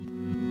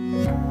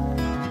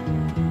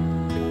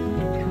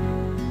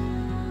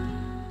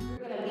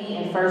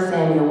in 1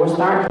 Samuel. We're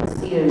starting a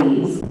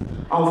series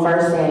on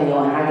 1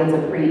 Samuel, and I get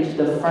to preach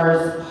the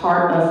first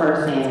part of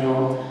 1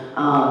 Samuel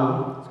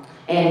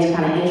and to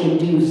kind of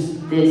introduce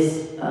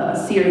this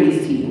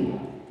series to you.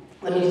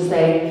 Let me just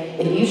say,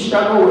 if you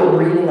struggle with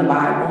reading the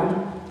Bible,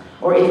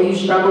 or if you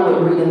struggle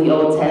with reading the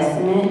Old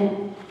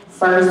Testament, 1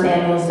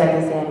 Samuel, 2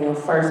 Samuel,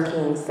 1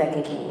 Kings, 2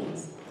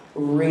 Kings,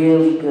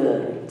 really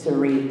good to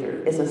read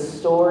through. It's a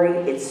story.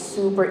 It's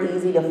super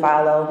easy to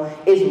follow.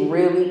 It's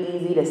really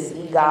easy to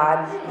see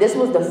God. This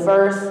was the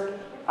first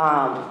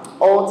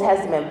Old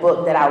Testament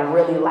book that I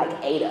really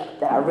ate up,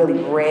 that I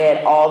really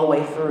read all the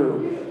way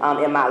through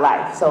in my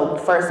life. So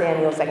 1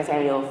 Samuel, 2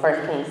 Samuel,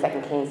 1 Kings,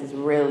 2 Kings is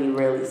really,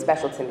 really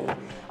special to me.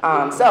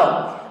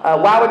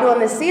 While we're doing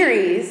this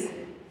series,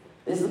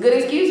 this is a good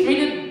excuse for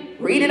you to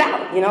read it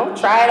out,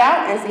 try it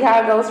out and see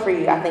how it goes for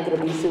you. I think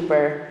it'll be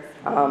super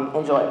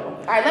enjoyable.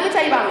 All right, let me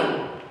tell you about me.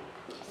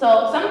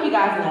 So some of you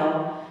guys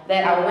know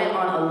that I went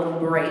on a little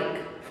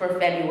break for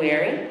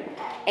February,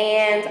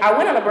 and I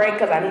went on a break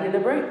because I needed a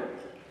break.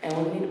 And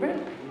when you need a break,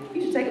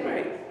 you should take a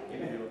break.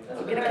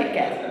 So get a Kit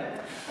Kat.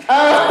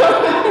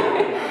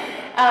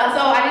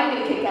 So I didn't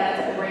get a Kit Kat, I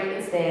took a break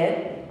instead.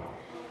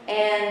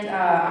 And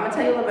I'm going to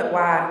tell you a little bit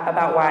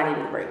about why I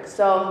needed a break.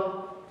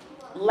 So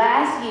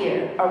last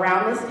year,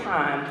 around this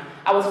time,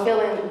 I was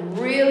feeling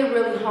really,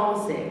 really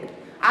homesick.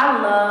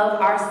 I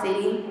love our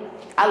city.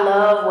 I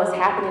love what's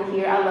happening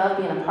here. I love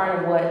being a part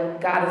of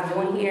what God is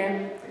doing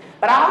here.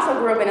 But I also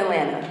grew up in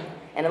Atlanta.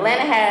 And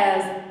Atlanta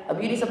has a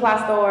beauty supply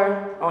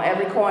store on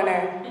every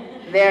corner.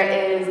 There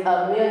is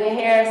a million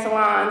hair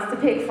salons to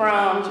pick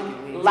from,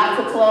 lots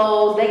of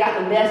clothes. They got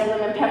the best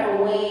lemon pepper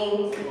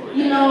wings.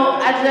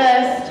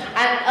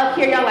 Up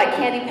here y'all like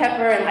candy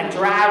pepper and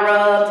dry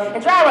rub.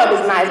 And dry rub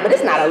is nice, but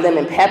it's not a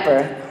lemon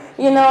pepper,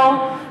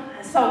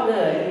 It's so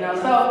good,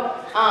 So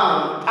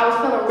I was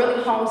feeling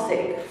really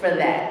homesick for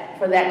that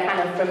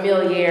kind of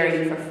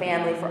familiarity, for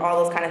family, for all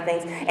those kind of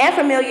things. And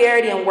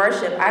familiarity in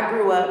worship. I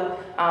grew up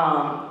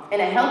in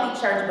a healthy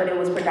church, but it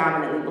was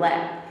predominantly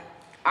black.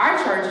 Our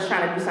church is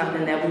trying to do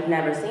something that we've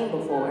never seen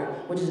before,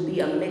 which is be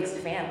a mixed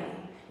family.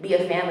 Be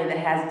a family that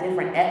has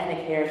different ethnic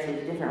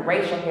heritage, different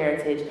racial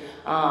heritage,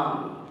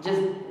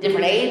 just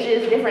different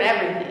ages, different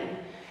everything.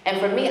 And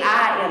for me,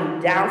 I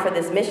am down for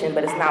this mission,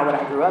 but it's not what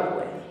I grew up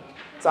with.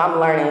 So I'm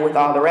learning with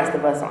all the rest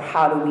of us on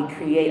how do we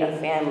create a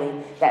family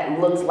that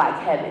looks like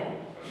heaven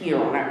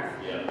here on earth.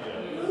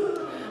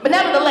 But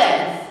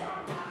nevertheless,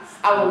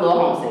 I was a little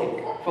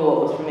homesick for what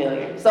was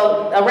familiar.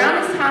 So around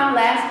this time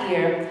last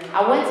year,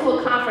 I went to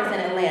a conference in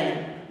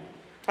Atlanta.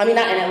 I mean,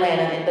 not in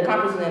Atlanta, the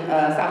conference was in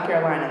South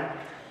Carolina.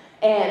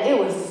 And it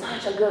was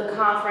such a good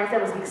conference. There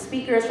was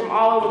speakers from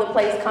all over the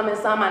place coming.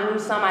 Some I knew,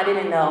 some I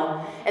didn't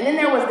know. And then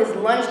there was this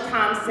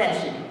lunchtime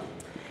session.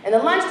 And the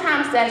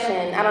lunchtime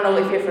session, I don't know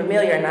if you're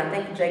familiar or not.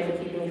 Thank you, Jake, for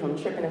keeping me from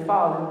tripping and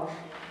falling.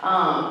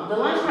 The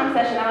lunchtime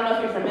session, I don't know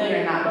if you're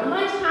familiar or not, but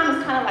lunchtime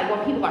is kind of like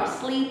when people are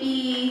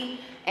sleepy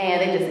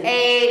and they just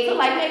ate. So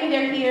maybe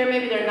they're here,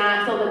 maybe they're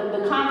not. So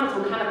the conference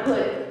will kind of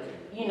put,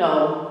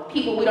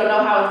 people we don't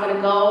know how it's going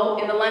to go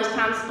in the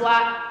lunchtime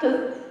slot,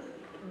 because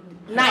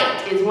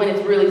night is when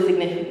it's really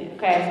significant,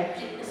 okay?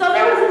 So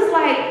there was this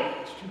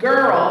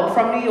girl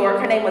from New York.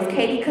 Her name was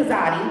Katie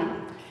Kazadi.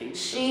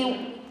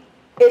 She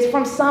is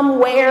from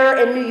somewhere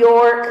in New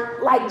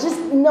York,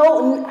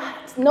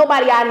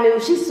 nobody I knew.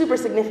 She's super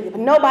significant,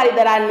 but nobody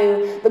that I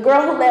knew. The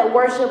girl who led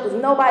worship was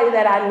nobody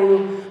that I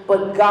knew,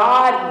 but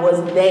God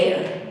was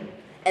there.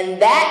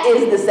 And that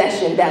is the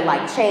session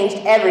that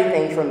changed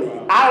everything for me.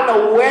 I don't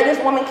know where this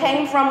woman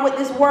came from with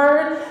this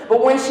word,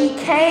 but when she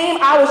came,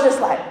 I was just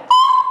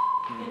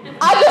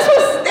I just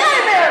was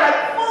standing there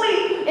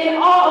fully in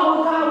awe of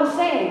what God was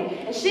saying.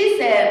 And she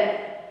said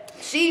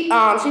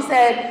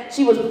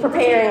she was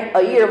preparing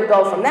a year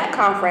ago from that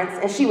conference,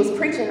 and she was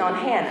preaching on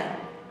Hannah.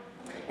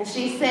 And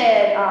she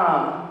said,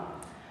 I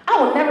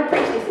will never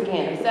preach this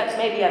again, except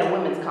maybe at a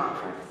women's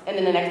conference. And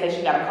then the next day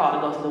she got a call to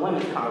go to the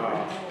women's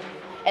conference.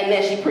 And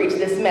then she preached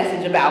this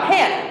message about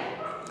Hannah.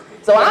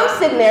 So I'm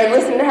sitting there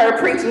listening to her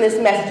preaching this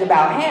message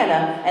about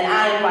Hannah, and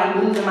I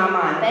am losing my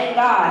mind. Thank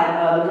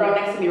God the girl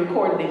next to me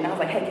recorded it. And I was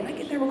like, hey, can I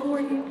get that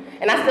recording?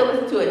 And I still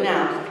listen to it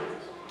now.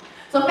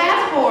 So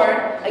fast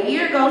forward, a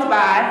year goes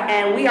by,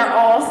 and we are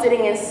all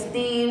sitting in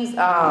Steve's,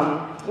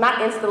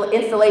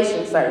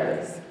 installation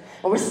service.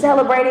 And we're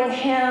celebrating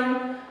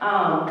him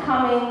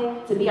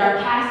coming to be our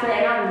pastor,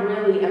 and I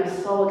really am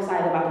so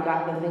excited about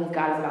the things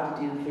God is about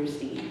to do through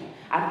Steve.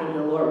 I think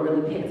the Lord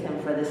really picked him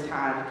for this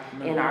time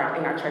in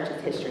our church's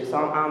history,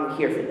 so I'm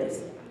here for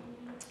this.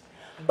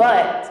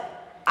 But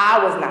I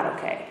was not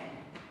okay.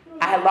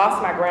 I had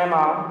lost my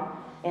grandma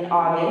in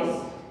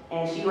August,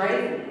 and she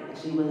raised me.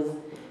 She was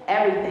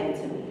everything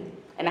to me.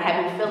 And I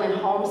had been feeling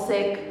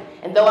homesick,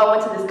 and though I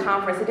went to this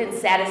conference, it didn't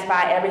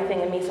satisfy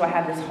everything in me, so I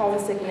have this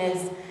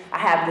homesickness, I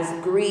have this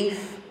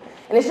grief,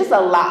 and it's just a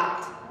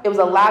lot. It was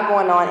a lot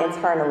going on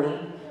internally,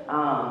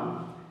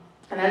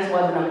 and I just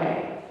wasn't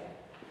okay.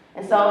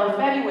 And so in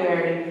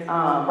February,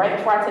 right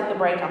before I took the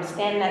break, I'm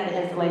standing at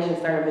the installation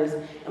service,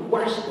 and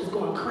worship is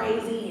going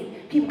crazy,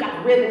 and people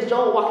got ribbons.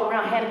 Joel walking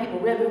around handing people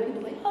ribbons.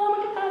 People like, oh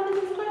my God,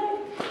 this is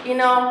great. You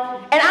know?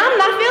 And I'm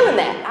not feeling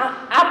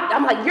that.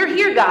 I'm like, you're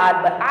here,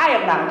 God, but I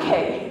am not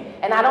okay.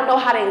 And I don't know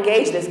how to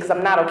engage this because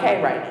I'm not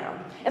okay right now.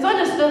 And so I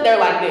just stood there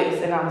like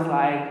this, and I was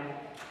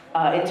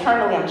like,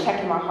 internally, I'm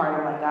checking my heart.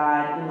 I'm like,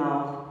 God, you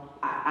know,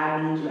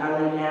 I need you.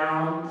 I lay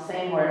down,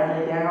 same word, I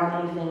lay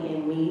down anything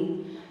in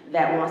me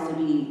that wants to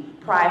be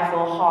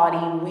prideful,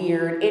 haughty,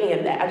 weird, any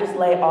of that. I just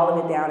lay all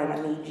of it down, and I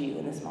need you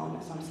in this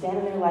moment. So I'm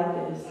standing there like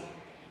this,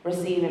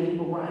 receiving,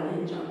 people running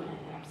and jumping,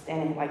 and I'm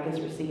standing like this,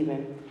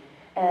 receiving.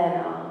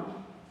 And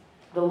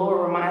the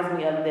Lord reminds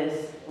me of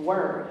this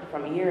word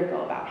from a year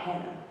ago about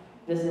Hannah.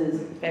 This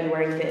is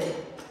February 5th.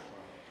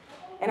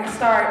 And I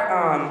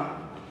start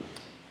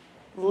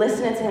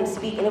listening to him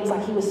speak, and it was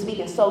like he was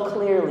speaking so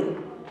clearly.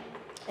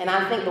 And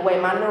I think the way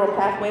my neural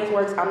pathways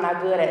works, I'm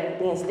not good at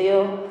being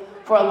still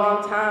for a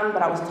long time,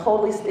 but I was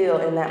totally still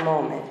in that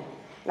moment.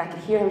 And I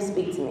could hear him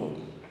speak to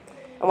me.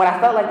 And what I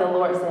felt like the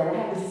Lord said, I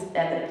had this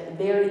at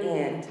the very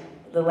end,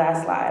 the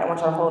last slide. I want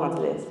y'all to hold on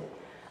to this.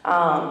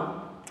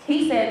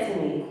 He said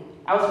to me,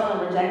 I was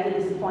feeling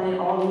rejected, disappointed,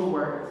 all these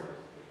words.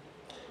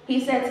 He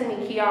said to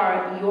me,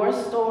 Kiarra, your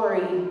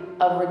story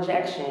of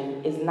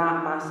rejection is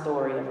not my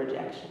story of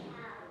rejection.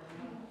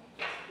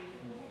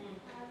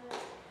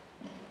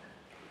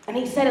 And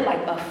he said it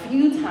like a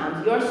few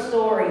times. Your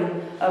story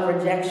of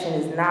rejection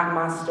is not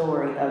my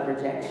story of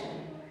rejection.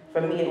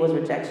 For me, it was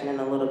rejection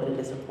and a little bit of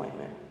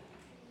disappointment.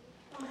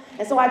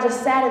 And so I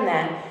just sat in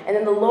that, and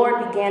then the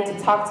Lord began to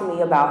talk to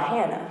me about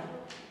Hannah.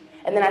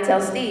 And then I tell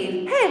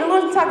Steve, hey, the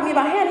Lord's been talking to me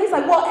about Hannah. He's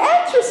like, well,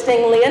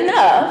 interestingly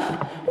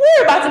enough,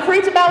 we're about to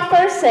preach about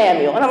 1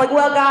 Samuel. And I'm like,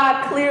 well,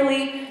 God,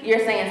 clearly you're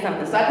saying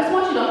something. So I just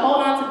want you to hold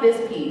on to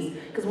this piece,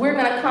 because we're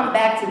going to come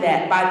back to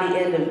that by the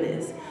end of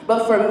this.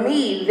 But for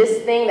me,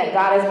 this thing that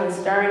God has been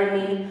stirring in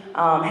me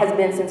has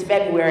been since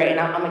February, and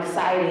I'm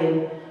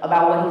excited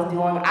about what he's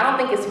doing. I don't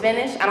think it's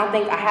finished. I don't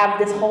think I have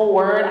this whole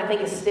word. I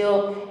think it's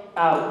still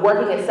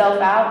working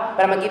itself out,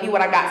 but I'm going to give you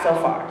what I got so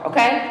far,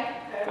 okay?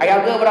 Are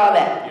y'all good with all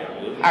that? Yeah.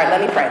 All right,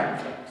 let me pray.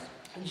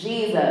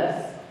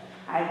 Jesus,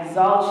 I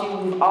exalt you.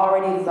 We've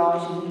already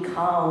exalted you. We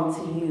come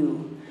to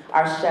you,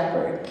 our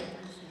shepherd.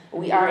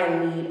 We are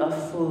in need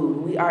of food.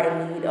 We are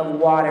in need of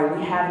water.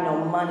 We have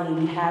no money.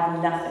 We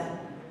have nothing.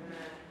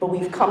 But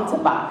we've come to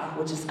buy,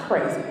 which is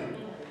crazy.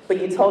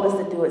 But you told us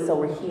to do it, so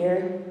we're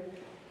here,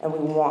 and we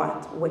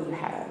want what you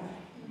have.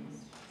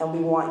 And we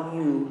want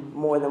you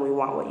more than we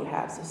want what you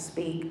have. So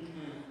speak,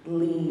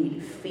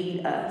 lead,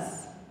 feed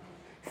us.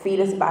 Feed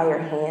us by your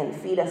hand.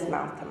 Feed us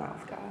mouth to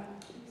mouth, God.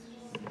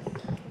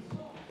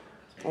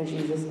 In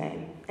Jesus'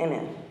 name,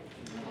 amen.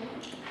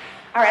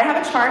 All right, I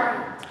have a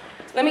chart.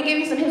 Let me give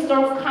you some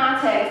historical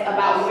context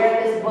about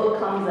where this book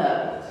comes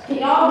up. Can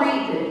y'all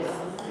read this?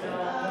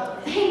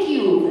 Thank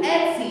you,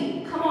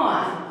 Etsy. Come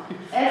on.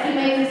 Etsy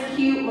made this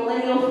cute,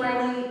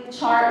 millennial-friendly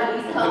chart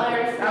with these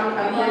colors.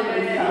 I'm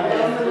loving these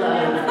colors.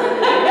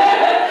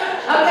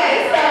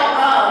 Okay, so,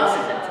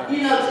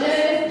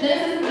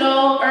 Genesis and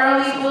Joel,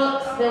 early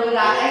books. Then we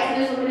got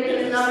Exodus,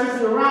 Leviticus, Numbers,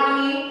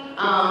 Deuteronomy.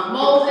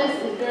 Moses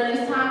is during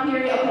this time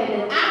period. Okay,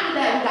 then after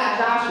that, we got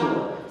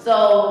Joshua.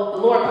 So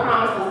the Lord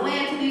promised the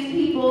land to these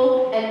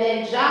people, and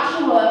then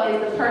Joshua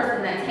is the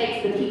person that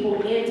takes the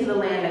people into the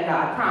land that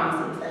God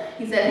promises.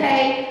 He said,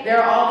 hey,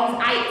 there are all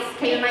these ites,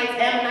 Canaanites,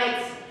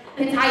 Ammonites,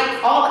 Hittites,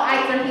 all the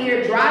ites are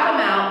here, drive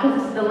them out, because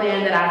this is the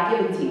land that I've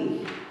given to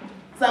you.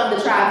 Some of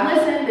the tribes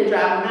listen, they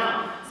drive them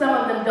out, some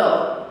of them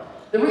don't.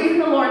 The reason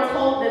the Lord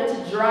told them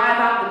to drive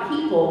out the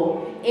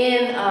people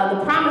in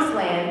the promised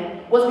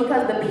land was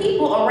because the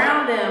people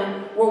around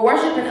them were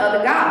worshiping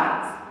other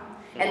gods.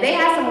 And they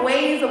had some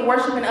ways of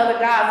worshiping other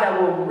gods that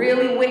were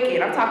really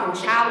wicked. I'm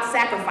talking child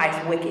sacrifice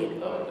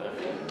wicked.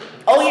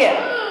 Oh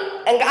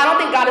yeah. And I don't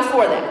think God is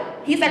for that.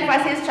 He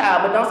sacrificed his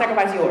child, but don't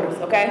sacrifice yours,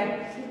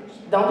 okay?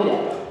 Don't do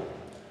that.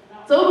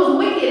 So it was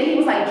wicked, and he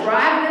was like,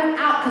 drive them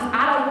out, because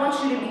I don't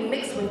want you to be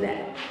mixed with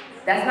that.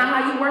 That's not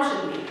how you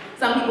worship me.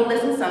 Some people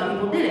listened, some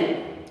people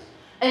didn't.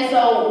 And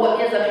so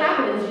what ends up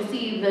happening is you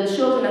see the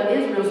children of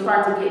Israel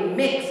start to get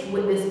mixed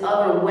with this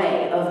other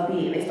way of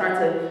being. They start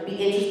to be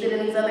interested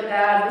in these other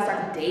gods, they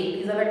start to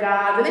date these other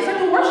gods, and they start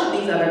to worship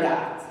these other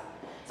gods.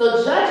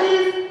 So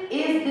Judges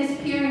is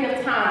this period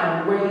of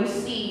time where you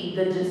see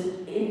the just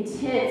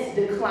intense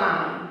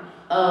decline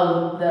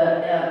of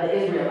the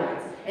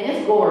Israelites. And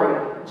it's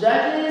gory.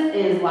 Judges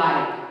is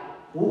like,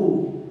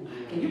 ooh,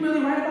 can you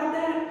really write about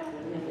that?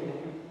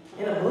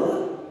 In a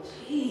book?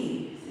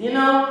 Jeez. You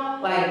know,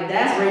 like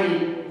that's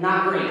rated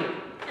not great.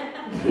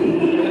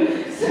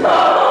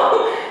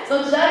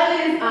 so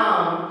Judges,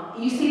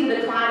 you see the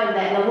decline of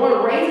that. And the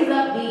Lord raises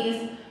up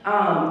these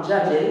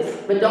judges,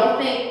 but don't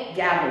think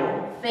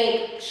gavel,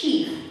 think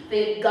chief,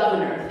 think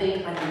governor,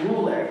 think like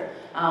ruler,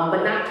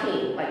 but not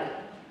king,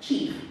 like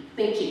chief,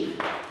 think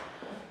chief.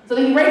 So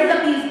he raises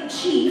up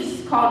these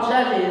chiefs called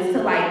judges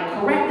to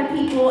like correct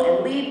the people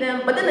and lead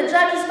them. But then the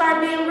judges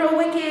start being real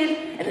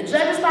wicked, and the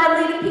judges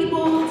start leading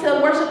people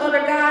to worship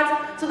other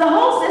gods. So the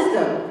whole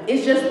system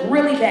is just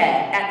really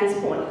bad at this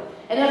point.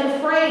 And there's a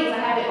phrase, I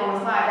have it on the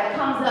slide, that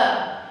comes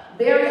up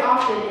very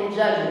often in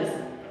Judges.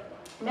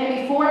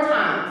 Maybe 4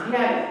 times. You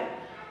have it.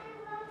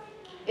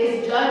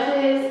 It's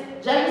Judges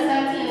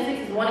 17 and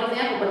 6 is one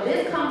example, but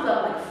this comes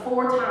up like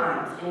 4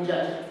 times in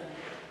Judges.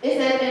 It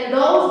says, in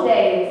those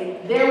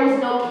days, there was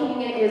no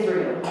king in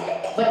Israel,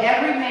 but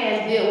every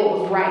man did what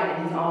was right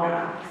in his own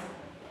eyes.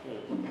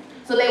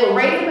 So they would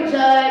raise up a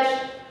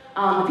judge.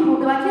 The people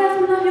would be like,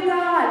 yes, we love you,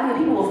 God. And the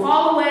people would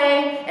fall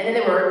away, and then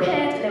they would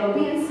repent, and they would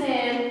be in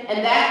sin.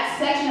 And that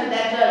section of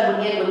that judge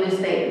would end with this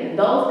statement. In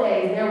those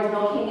days, there was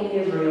no king in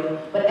Israel,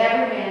 but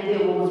every man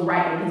did what was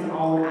right in his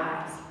own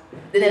eyes.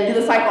 Then they'd do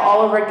the cycle all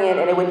over again,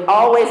 and it would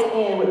always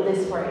end with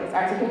this phrase.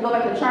 All right, so can we go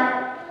back to the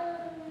chart?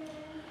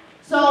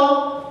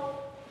 So,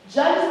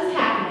 Judges is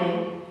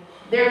happening.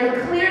 There's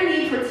a clear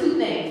need for 2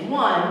 things.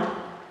 1,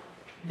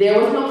 there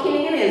was no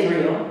king in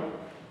Israel.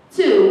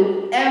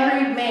 2,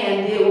 every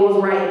man did what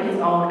was right in his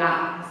own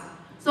eyes.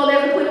 So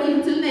there's a clear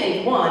need for 2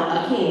 things. 1,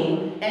 a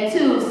king. And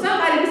 2,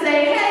 somebody to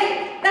say,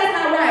 hey, that's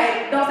not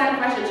right. Don't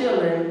sacrifice your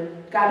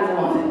children. God doesn't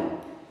want that.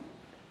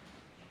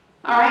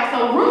 All right,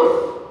 so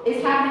Ruth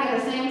is happening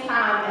at the same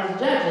time as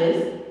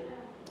Judges.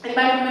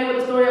 Anybody familiar with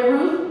the story of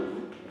Ruth?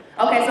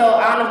 Okay, so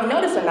I don't know if you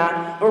know this or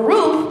not, but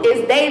Ruth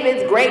is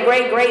David's great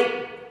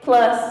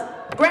plus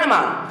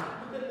grandma.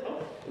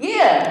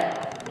 Yeah.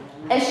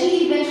 And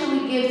she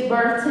eventually gives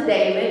birth to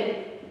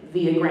David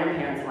via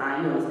grandparents'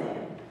 line, you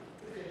understand.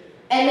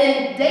 And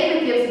then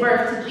David gives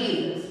birth to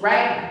Jesus,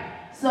 right?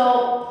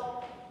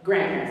 So,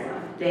 grandparents'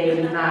 line.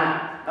 David's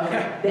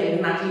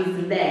not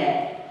Jesus'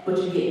 dad,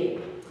 but you get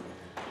it.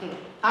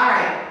 All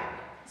right.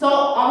 So,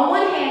 on the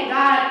one hand,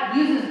 God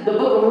uses the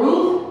book of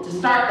Ruth to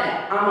start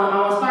that. I'm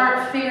going to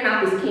start figuring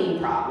out this king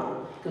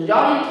problem. Because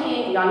y'all need a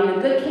king, y'all need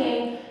a good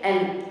king,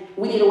 and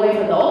we need a way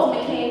for the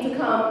ultimate king to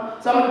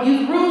come. So, I'm going to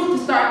use Ruth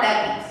to start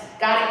that piece.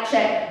 Got it?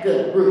 Check.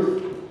 Good.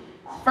 Ruth.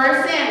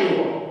 1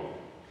 Samuel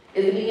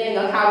is the beginning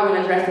of how we're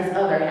going to address this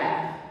other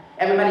half.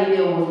 Everybody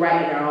did what was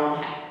right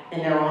in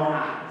their own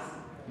eyes.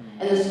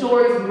 And the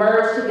stories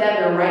merge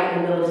together right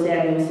in the middle of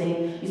Samuel.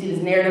 You see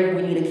this narrative,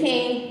 we need a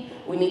king.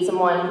 We need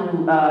someone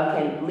who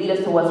can lead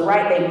us to what's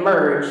right. They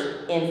merge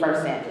in 1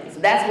 Samuel. So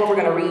that's what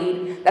we're going to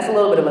read. That's a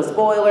little bit of a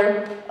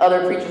spoiler.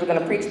 Other preachers are going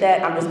to preach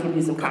that. I'm just giving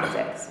you some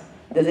context.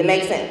 Does it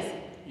make sense?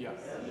 Yes.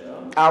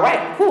 All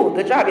right. Cool.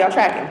 Good job. Y'all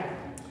tracking.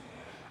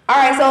 All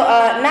right. So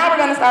now we're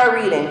going to start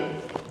reading.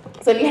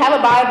 So if you have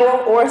a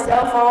Bible or a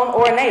cell phone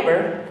or a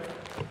neighbor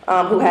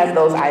who has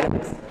those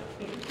items,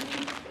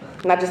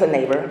 not just a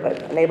neighbor,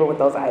 but a neighbor with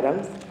those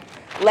items,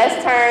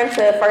 let's turn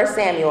to 1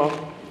 Samuel.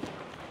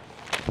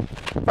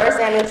 1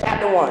 Samuel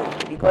chapter 1.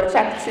 If you go to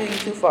chapter 2, you're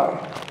too far.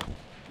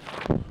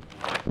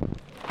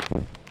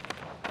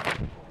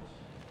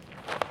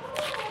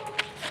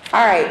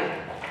 All right.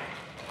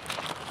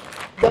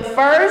 The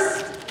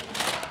first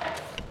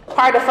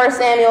part of 1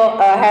 Samuel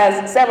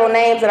has several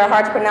names that are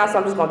hard to pronounce, so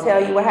I'm just going to tell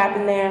you what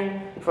happened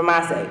there for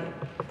my sake.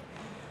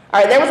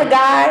 All right, there was a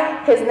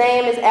guy. His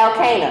name is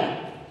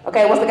Elkanah.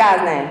 Okay, what's the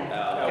guy's name?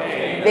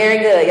 Elkanah. Very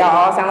good. Y'all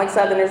all sound like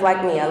Southerners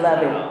like me. I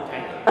love it.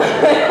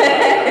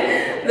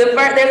 There's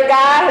a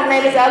guy, his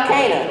name is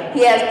Elkanah.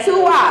 He has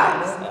 2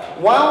 wives.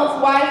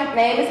 One wife's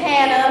name is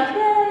Hannah.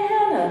 Yay,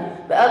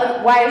 Hannah. The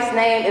other wife's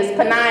name is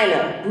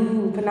Peninnah.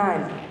 Ooh,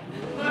 Peninnah.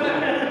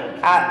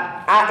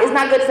 It's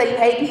not good to say you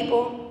hate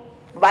people.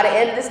 By the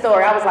end of the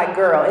story, I was like,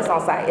 girl, it's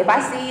on sight. If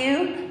I see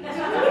you,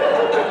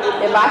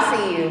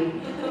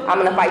 I'm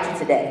going to fight you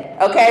today.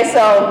 Okay,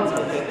 so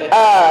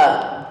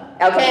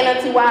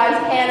Elkanah, 2 wives,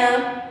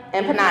 Hannah,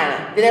 and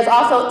Peninnah. Then there's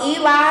also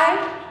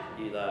Eli.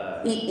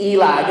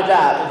 Eli, good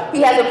job.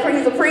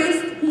 He's a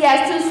priest. He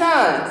has 2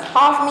 sons,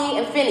 Hophni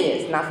and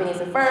Phinehas. Not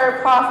Phineas and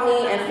Ferb,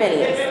 Hophni and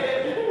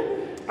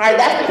Phinehas. All right,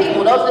 that's the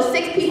people. Those are the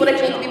 6 people that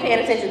you need to be paying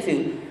attention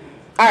to.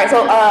 All right,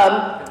 so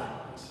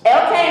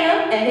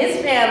Elkanah and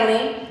his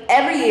family,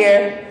 every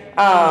year,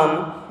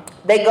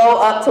 they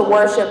go up to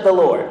worship the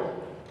Lord.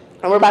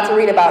 And we're about to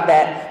read about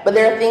that. But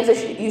there are things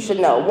that you should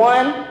know.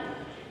 1,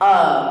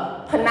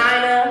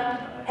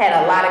 Peninnah had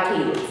a lot of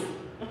kids.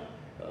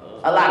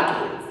 A lot of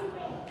kids.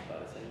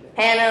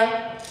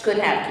 Hannah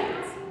couldn't have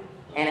kids.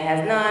 Hannah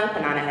has none.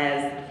 Peninnah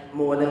has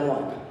more than 1.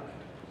 All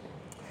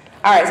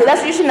right, so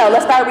that's what you should know.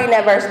 Let's start reading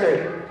at verse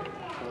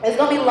 3. It's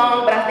going to be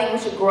long, but I think we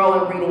should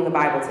grow in reading the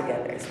Bible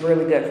together. It's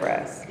really good for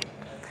us.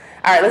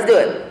 All right, let's do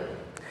it.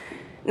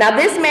 Now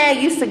this man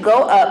used to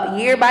go up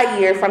year by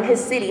year from his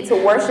city to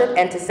worship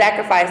and to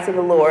sacrifice to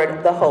the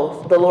Lord,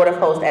 the Lord of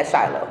hosts at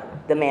Shiloh.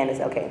 The man is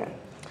Elkanah.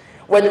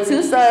 Where the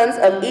 2 sons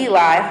of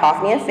Eli,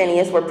 Hophni and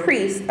Phinehas, were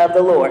priests of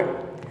the Lord.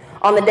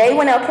 On the day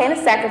when Elkanah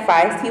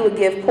sacrificed, he would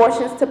give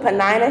portions to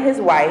Peninnah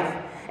his wife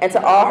and to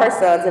all her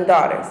sons and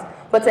daughters.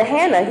 But to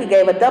Hannah he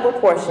gave a double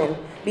portion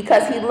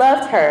because he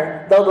loved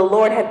her, though the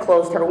Lord had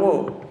closed her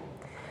womb.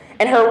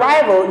 And her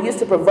rival used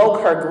to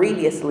provoke her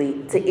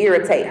grievously to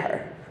irritate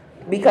her,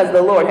 because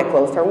the Lord had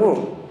closed her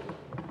womb.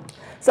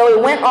 So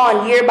it went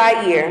on year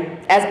by year.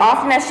 As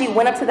often as she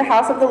went up to the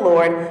house of the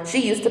Lord,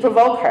 she used to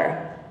provoke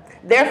her.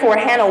 Therefore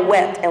Hannah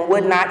wept and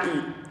would not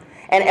eat.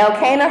 And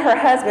Elkanah, her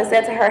husband,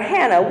 said to her,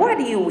 Hannah, why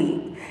do you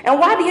weep? And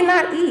why do you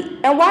not eat?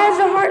 And why is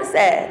your heart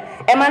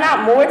sad? Am I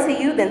not more to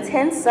you than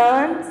 10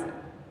 sons?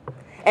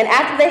 And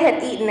after they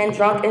had eaten and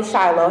drunk in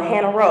Shiloh,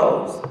 Hannah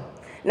rose.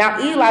 Now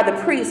Eli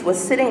the priest was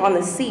sitting on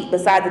the seat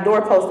beside the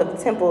doorpost of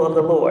the temple of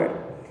the Lord.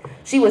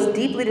 She was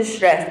deeply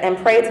distressed and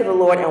prayed to the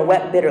Lord and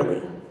wept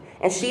bitterly.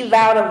 And she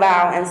vowed a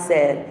vow and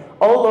said,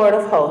 O Lord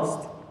of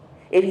hosts,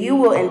 if you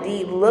will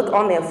indeed look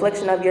on the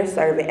affliction of your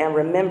servant and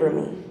remember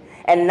me,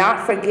 and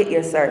not forget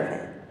your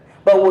servant,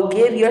 but will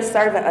give your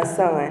servant a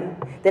son,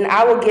 then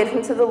I will give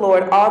him to the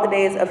Lord all the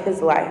days of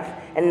his life,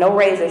 and no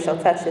razor shall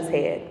touch his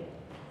head.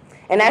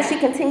 And as she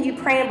continued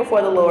praying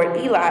before the Lord,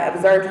 Eli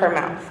observed her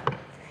mouth.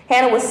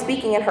 Hannah was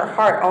speaking in her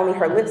heart, only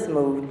her lips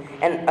moved,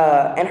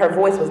 and her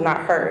voice was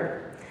not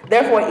heard.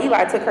 Therefore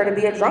Eli took her to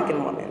be a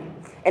drunken woman.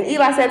 And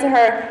Eli said to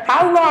her,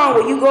 How long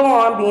will you go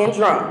on being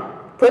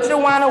drunk? Put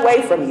your wine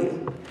away from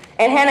you.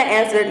 And Hannah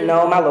answered,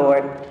 No, my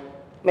Lord.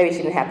 Maybe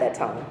she didn't have that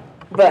tone.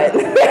 But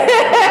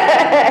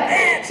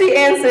she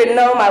answered,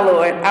 No, my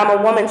Lord, I'm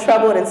a woman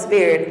troubled in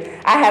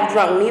spirit. I have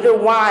drunk neither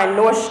wine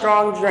nor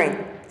strong drink.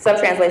 Some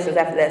translations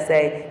after that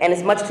say, and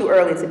it's much too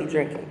early to be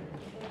drinking.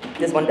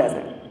 This one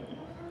doesn't.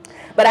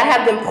 But I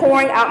have been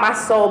pouring out my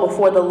soul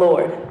before the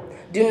Lord.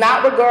 Do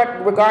not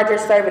regard your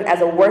servant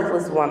as a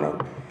worthless woman.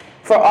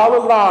 For all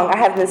along I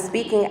have been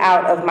speaking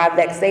out of my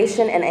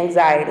vexation and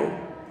anxiety.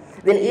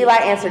 Then Eli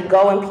answered,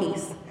 Go in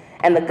peace.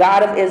 And the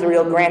God of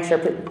Israel grant your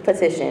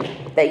petition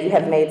that you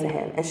have made to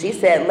him. And she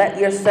said, Let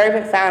your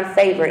servant find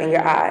favor in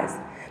your eyes.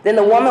 Then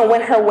the woman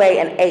went her way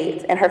and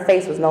ate, and her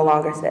face was no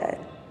longer sad.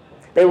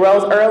 They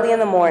rose early in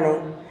the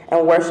morning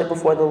and worshiped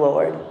before the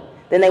Lord.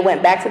 Then they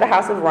went back to the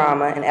house of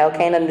Ramah, and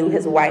Elkanah knew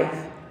his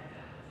wife.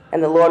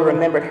 And the Lord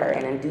remembered her,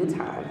 and in due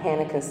time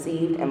Hannah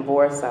conceived and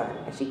bore a son,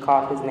 and she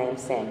called his name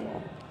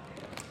Samuel,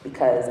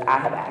 because I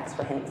have asked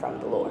for him from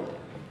the Lord.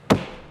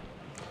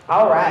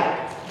 All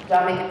right. Did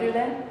y'all make it through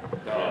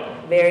that? No.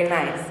 Very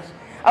nice.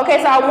 Okay,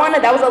 so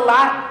that was a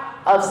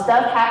lot of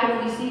stuff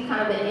happening. You see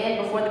kind of the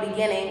end before the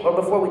beginning, or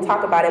before we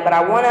talk about it, but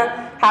I want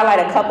to highlight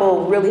a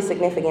couple really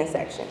significant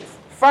sections.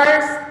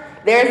 First,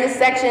 there's this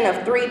section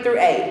of 3 through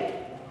 8.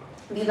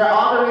 These are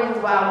all the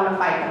reasons why I want to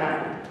fight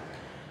Penina.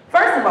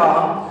 First of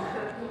all,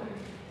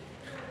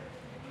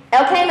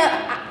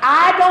 Elkanah,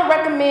 I don't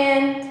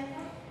recommend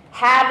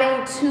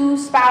having 2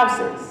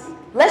 spouses.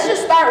 Let's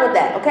just start with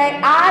that, okay?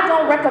 I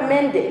don't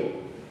recommend it.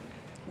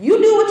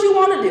 You do what you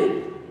want to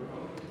do.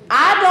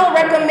 I don't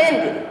recommend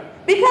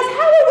it. Because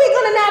how are we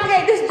going to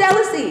navigate this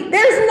jealousy?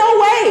 There's no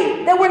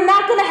way that we're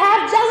not going to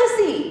have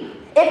jealousy.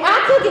 If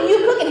I cook and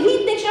you cook and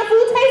he thinks your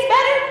food tastes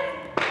better,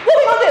 what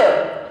are we going to do?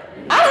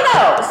 I don't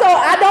know. So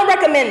I don't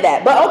recommend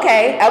that. But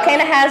okay,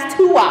 Elkanah has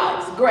 2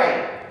 wives.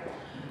 Great.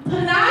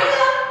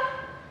 Penina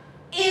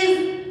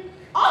is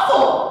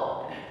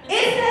awful.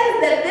 It says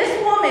that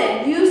this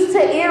woman used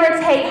to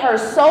irritate her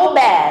so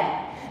bad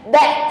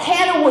that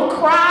Hannah would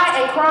cry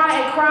and cry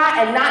and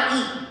cry and not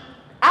eat.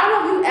 I don't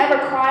know if you've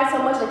ever cried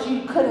so much that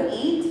you couldn't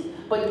eat,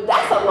 but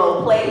that's a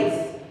low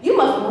place. You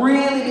must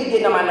really be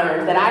getting on my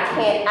nerves that I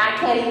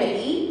can't even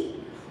eat.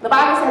 The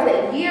Bible says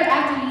that year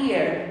after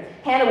year,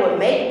 Hannah would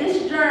make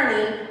this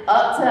journey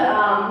up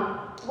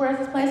to, where's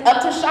this place?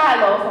 Up to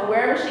Shiloh from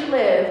wherever she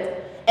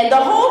lived. And the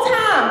whole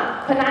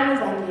time,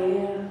 Penina's like,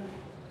 yeah,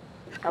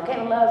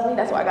 Elkanah loves me,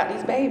 that's why I got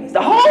these babies.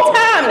 The whole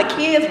time, the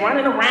kids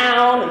running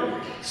around,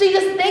 and she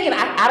just thinking,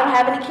 I don't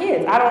have any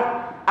kids. I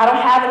don't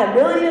have an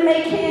ability to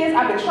make kids.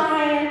 I've been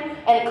trying.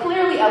 And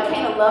clearly,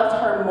 Elkanah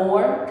loved her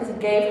more because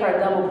he gave her a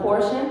double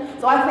portion.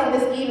 So I think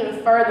this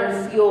even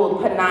further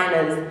fueled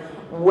Penina's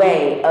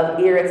way of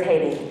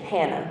irritating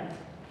Hannah.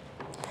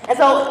 And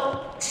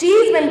so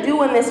she's been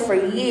doing this for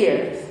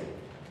years.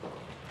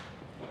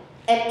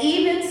 And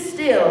even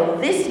still,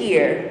 this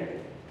year,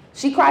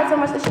 she cried so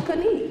much that she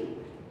couldn't eat.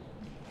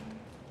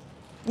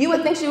 You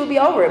would think she would be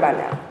over it by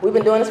now. We've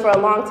been doing this for a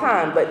long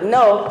time. But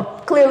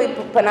no, clearly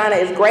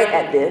Penina is great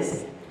at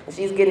this. And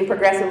she's getting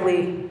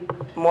progressively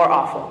more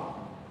awful.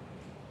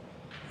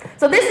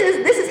 So this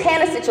is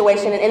Hannah's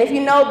situation. And if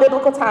you know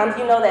biblical times,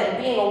 you know that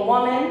being a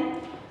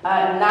woman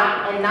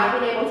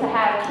not being able to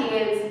have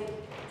kids,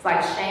 it's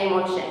like shame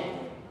on shame.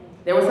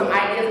 There were some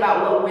ideas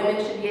about what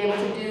women should be able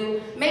to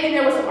do. Maybe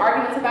there were some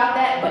arguments about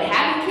that, but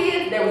having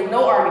kids, there was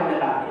no argument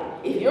about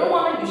it. If you're a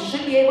woman, you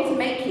should be able to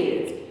make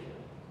kids.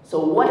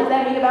 So what does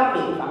that mean about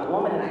me? If I'm a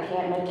woman and I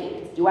can't make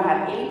kids, do I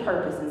have any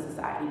purpose in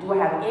society? Do I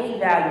have any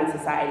value in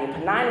society?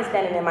 And Penina is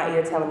standing in my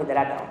ear telling me that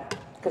I don't,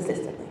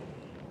 consistently.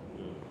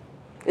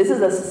 This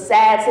is a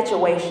sad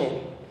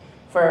situation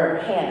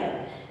for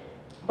Hannah.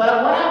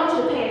 But what I want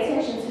you to pay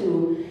attention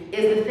to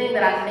is the thing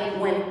that I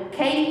think when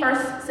Katie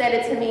first said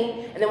it to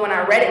me, and then when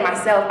I read it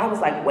myself, I was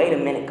like, wait a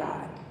minute,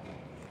 God.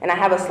 And I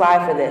have a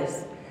slide for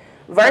this.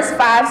 Verse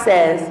 5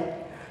 says,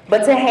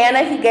 but to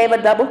Hannah he gave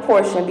a double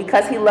portion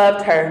because he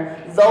loved her,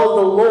 though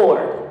the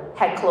Lord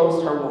had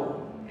closed her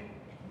womb.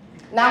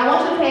 Now I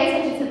want you to pay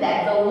attention to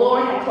that. The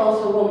Lord had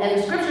closed her womb. And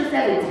the scripture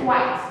says it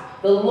twice.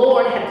 The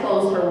Lord had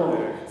closed her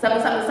womb.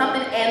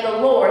 Something, and the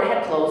Lord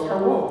had closed her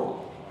womb.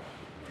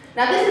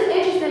 Now this is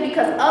interesting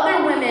because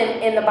other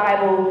women in the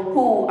Bible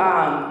who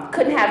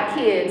couldn't have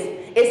kids,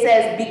 it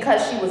says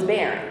because she was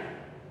barren,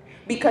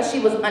 because she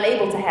was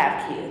unable to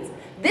have kids.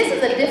 This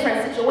is a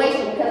different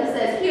situation because it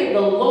says here,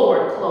 the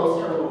Lord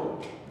closed her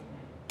womb.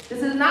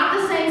 This is not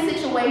the same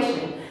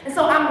situation. And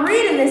so I'm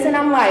reading this and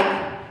I'm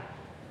like,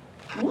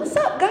 what's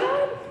up,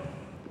 God?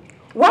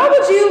 Why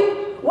would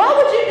you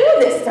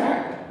do this to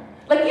her?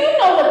 Like, you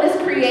know what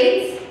this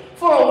creates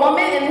for a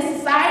woman in this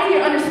society.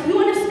 You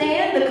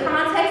understand the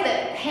context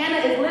that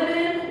Hannah is living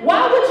in.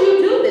 Why would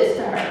you do this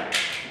to her?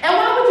 And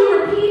why would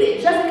you repeat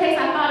it just in case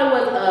I thought it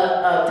was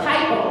a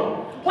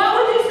typo? Why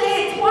would you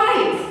say it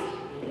twice?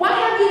 Why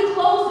have you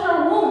closed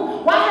her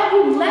womb? Why have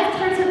you left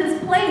her to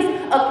this place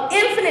of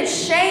infinite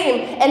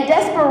shame and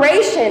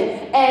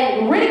desperation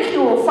and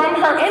ridicule from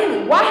her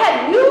enemy? Why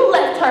have you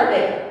left her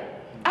there?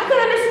 I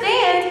could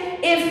understand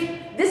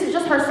if this is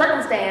just her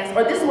circumstance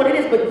or this is what it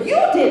is, but you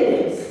did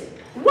this.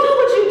 Why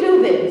would you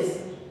do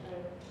this?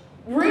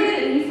 Read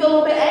it and you feel a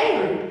little bit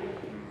angry.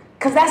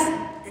 Because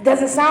it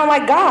doesn't sound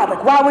like God.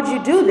 Like, why would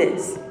you do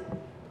this?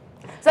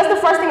 So that's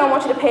the first thing I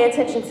want you to pay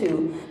attention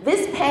to.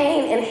 This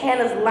pain in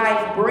Hannah's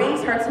life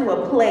brings her to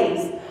a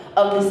place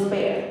of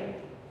despair.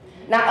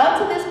 Now,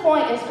 up to this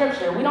point in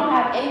Scripture, we don't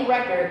have any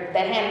record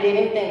that Hannah did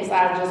anything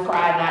besides just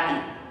cry and not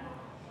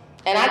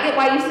eat. And I get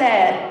why you're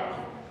sad,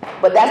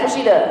 but that's what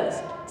she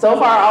does. So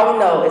far, all we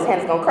know is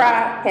Hannah's going to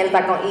cry, Hannah's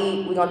not going to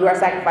eat, we're going to do our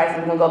sacrifices,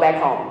 we're going to go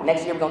back home.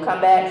 Next year, we're going to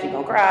come back, she's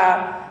going to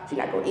cry, she's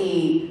not going to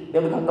eat,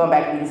 then we're going to go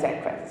back and do the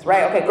sacrifices,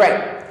 right? Okay,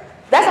 great.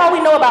 That's all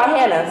we know about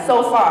Hannah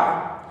so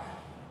far.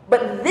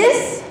 But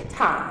this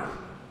time,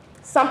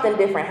 something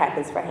different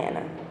happens for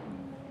Hannah.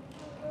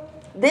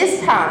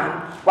 This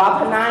time, while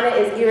Peninnah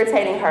is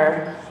irritating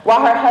her,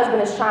 while her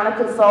husband is trying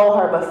to console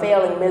her but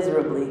failing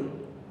miserably,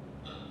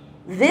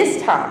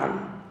 this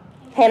time,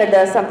 Hannah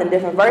does something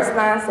different. Verse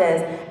 9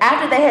 says,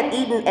 after they had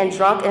eaten and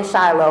drunk in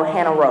Shiloh,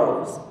 Hannah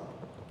rose.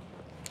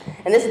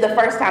 And this is the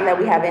first time that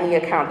we have any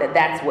account that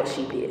that's what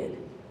she did.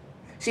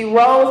 She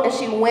rose and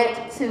she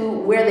went to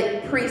where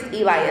the priest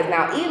Eli is.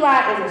 Now,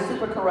 Eli is a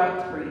super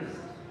corrupt priest.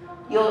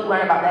 You'll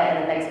learn about that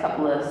in the next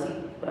couple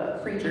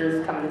of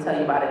preachers coming to tell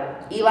you about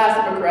it. Eli's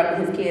super corrupt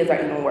and his kids are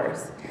even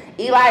worse.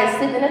 Eli is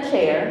sitting in a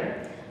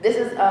chair. This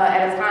is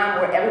at a time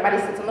where everybody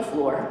sits on the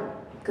floor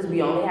because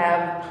we only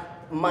have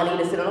money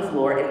to sit on the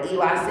floor, and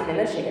Eli's sitting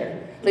in a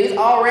chair. So he's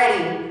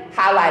already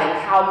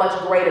highlighting how much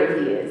greater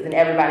he is than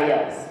everybody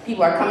else.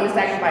 People are coming to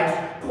sacrifice,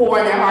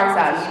 pouring their hearts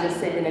out, and you just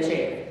sit in a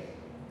chair.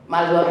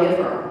 Might as well be a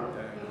throne.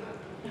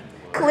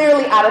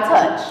 Clearly out of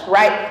touch,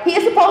 right? He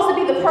is supposed to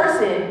be the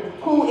person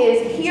who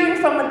is hearing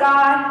from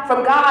God,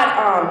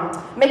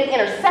 making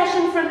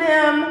intercession for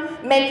them,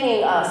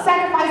 making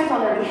sacrifices on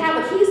their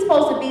behalf. But he's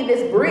supposed to be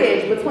this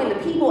bridge between the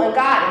people and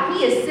God, and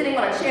he is sitting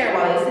on a chair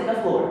while they sit on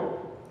the floor.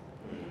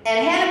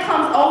 And Hannah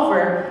comes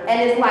over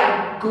and is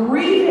like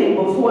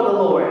grieving before the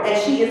Lord. And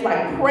she is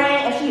like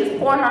praying and she is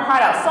pouring her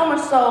heart out, so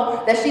much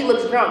so that she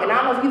looks drunk. And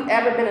I don't know if you've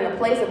ever been in a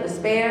place of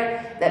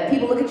despair that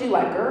people look at you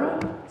like, girl,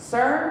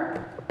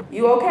 sir,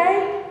 you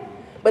okay?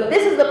 But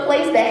this is the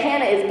place that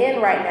Hannah is in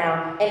right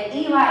now. And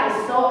Eli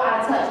is so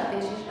out of touch, I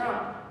think she's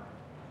drunk.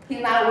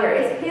 He's not aware.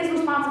 It's his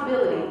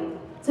responsibility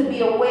to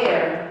be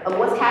aware of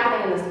what's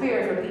happening in the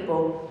spirit for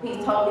people.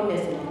 He's totally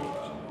missing it.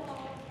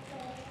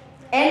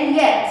 And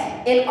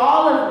yet, in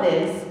all of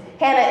this,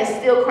 Hannah is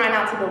still crying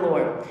out to the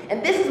Lord.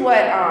 And this is what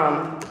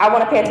I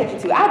want to pay attention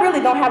to. I really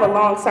don't have a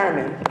long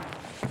sermon.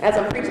 As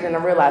I'm preaching and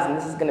I'm realizing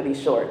this is going to be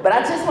short. But I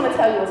just want to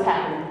tell you what's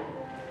happening.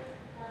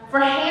 For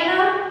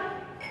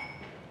Hannah,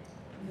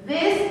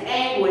 this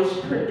anguish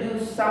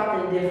produced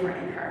something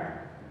different in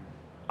her.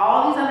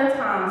 All these other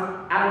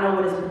times, I don't know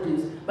what it's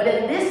produced. But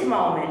in this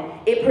moment,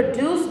 it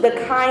produced the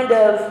kind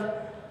of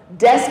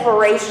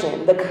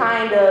desperation, the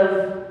kind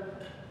of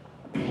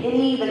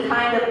pity, the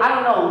kind of,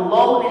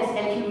 lowness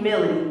and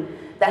humility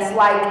that's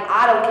like,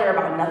 I don't care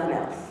about nothing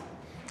else.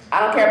 I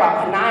don't care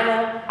about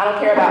Peninnah. I don't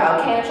care about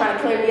Elkanah trying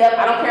to clear me up.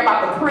 I don't care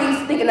about the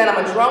priest thinking that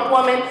I'm a drunk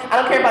woman. I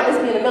don't care about this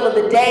being in the middle of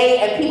the day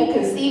and people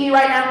can see me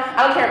right now.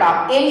 I don't care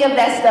about any of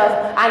that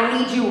stuff. I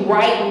need you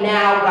right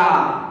now,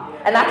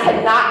 God. And I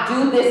cannot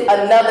do this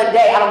another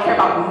day. I don't care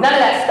about none of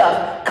that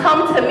stuff.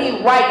 Come to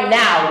me right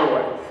now,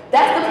 Lord.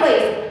 That's the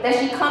place that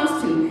she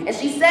comes to. And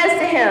she says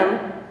to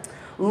him,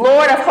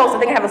 Lord of hosts, I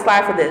think I have a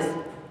slide for this.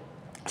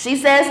 She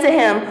says to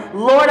him,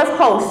 Lord of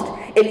hosts,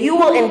 if you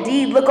will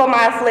indeed look on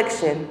my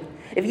affliction,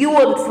 if you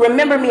will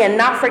remember me and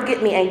not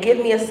forget me and give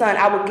me a son,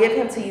 I will give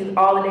him to you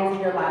all the days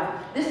of your life.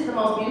 This is the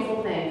most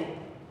beautiful thing.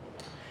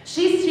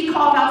 She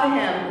called out to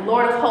him,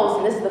 Lord of hosts,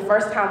 and this is the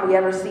first time we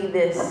ever see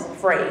this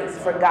phrase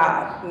for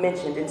God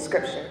mentioned in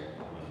Scripture.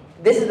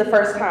 This is the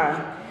first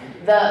time.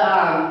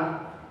 The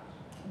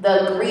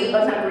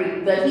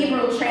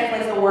Hebrew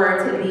translates the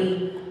word to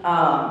be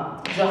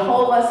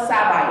Jehovah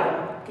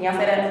Sabaoth. Can y'all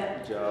say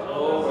that?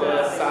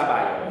 Jehovah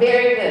Sabaoth.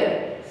 Very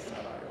good.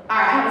 All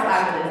right, I have a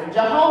slide for this.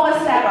 Jehovah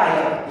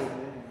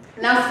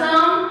Sabaoth. Now,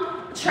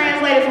 some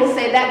translators will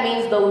say that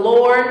means the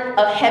Lord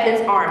of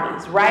heaven's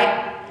armies,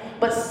 right?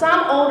 But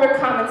some older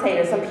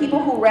commentators, some people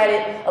who read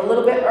it a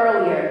little bit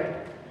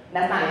earlier,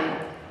 that's not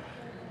it.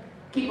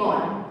 Keep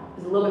going.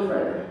 Just a little bit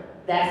further.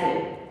 That's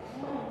it.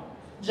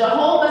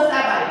 Jehovah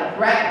Sabaoth,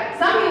 right?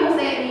 Some people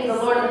say it means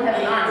the Lord of the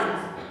heaven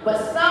armies, but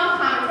some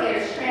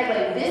commentators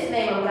translate this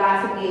name of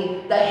God to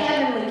mean the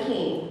heavenly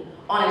king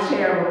on a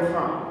cherubim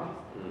throne.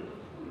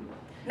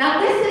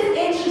 Now this is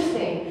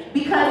interesting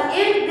because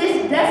in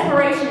this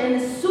desperation, in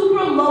this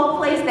super low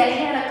place that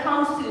Hannah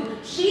comes to,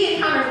 she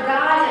encounters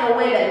God in a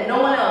way that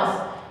no one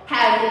else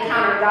has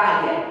encountered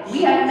God yet.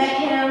 We have met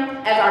him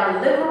as our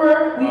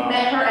deliverer, we've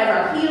met her as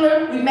our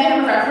healer, we've met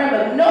him as our friend,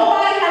 but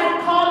nobody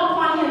has called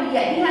upon him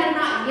yet. He has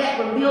not yet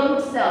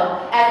revealed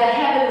himself as the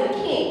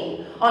heavenly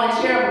king on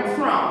a cherubim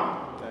throne.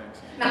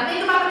 Now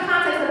think about the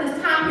context of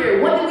this time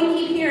period. What do we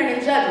keep hearing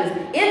in Judges?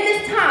 In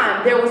this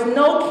time, there was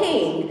no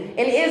king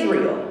in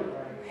Israel.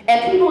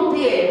 And people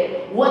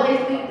did what they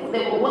think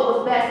what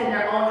was best in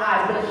their own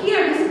eyes. But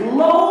here, this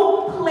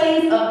low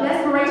place of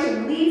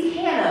desperation leads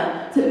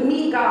Hannah to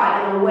meet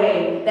God in a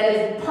way that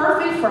is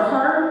perfect for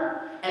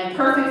her and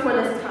perfect for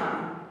this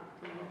time.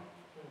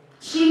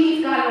 She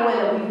meets God in a way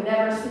that we've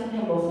never seen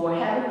him before,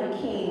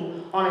 heavenly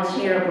king on a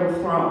cherubim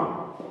throne.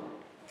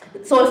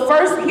 So at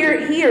first,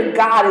 here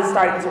God is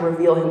starting to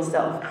reveal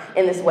himself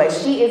in this way.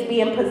 She is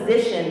being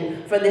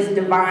positioned for this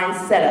divine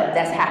setup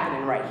that's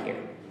happening right here.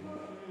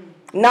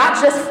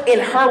 Not just in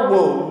her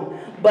womb,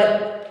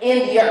 but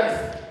in the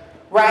earth,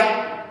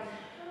 right?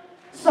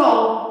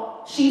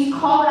 So she's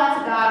called out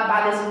to God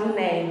by this new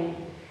name,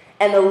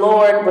 and the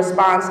Lord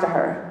responds to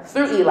her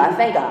through Eli.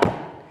 Thank God.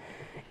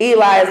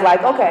 Eli is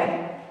like,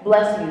 okay,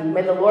 bless you.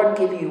 May the Lord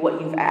give you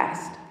what you've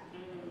asked.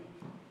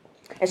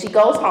 And she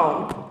goes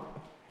home,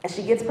 and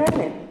she gets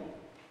pregnant.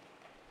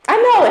 I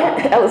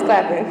know, I was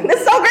clapping.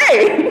 It's so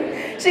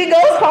great. She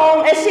goes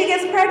home, and she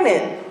gets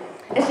pregnant.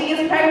 And she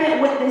gets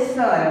pregnant with this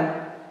son.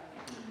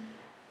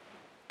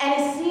 And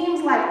it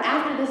seems like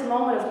after this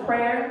moment of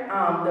prayer,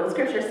 the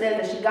scripture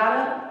says that she got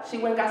up, she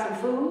went and got some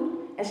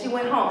food, and she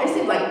went home. It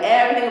seems like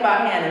everything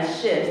about Hannah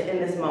shifts in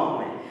this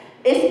moment.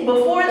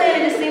 Before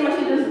then, it just seemed like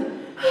she just,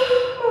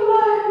 oh,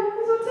 my life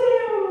is so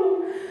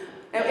terrible.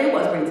 And it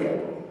was pretty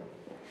terrible.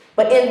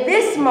 But in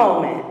this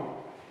moment,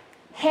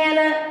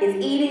 Hannah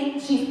is eating,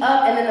 she's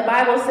up, and then the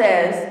Bible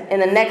says in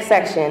the next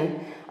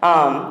section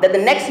that the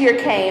next year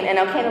came, and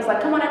Elkanah was like,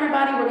 come on,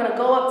 everybody, we're going to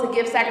go up to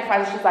give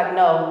sacrifices. She's like,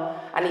 no.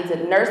 I need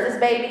to nurse this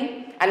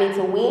baby, I need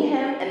to wean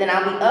him, and then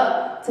I'll be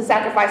up to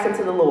sacrifice him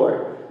to the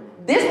Lord.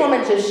 This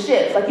woman just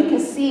shifts. Like you can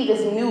see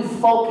this new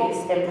focus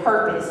and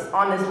purpose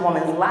on this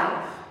woman's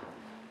life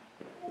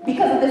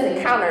because of this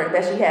encounter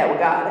that she had with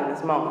God in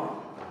this moment.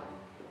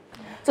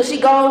 So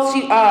she goes,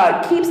 she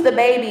keeps the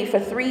baby for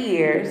 3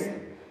 years.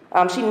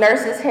 She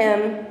nurses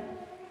him,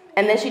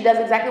 and then she does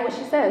exactly what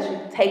she says.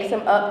 She takes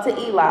him up to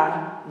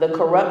Eli, the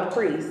corrupt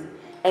priest,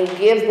 and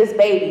gives this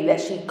baby that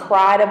she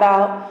cried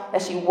about,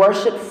 that she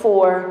worshiped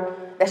for,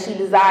 that she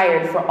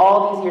desired for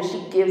all these years.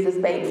 She gives this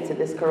baby to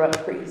this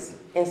corrupt priest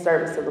in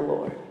service to the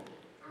Lord.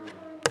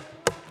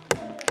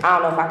 I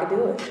don't know if I could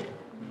do it.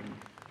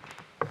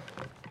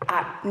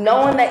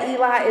 Knowing that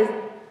Eli is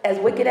as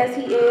wicked as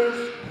he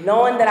is,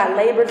 knowing that I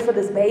labored for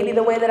this baby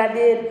the way that I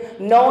did,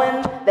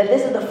 knowing that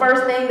this is the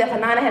first thing that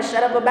Hanana has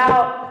shut up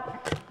about,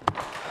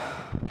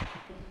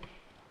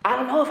 I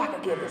don't know if I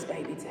could give this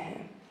baby to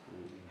him.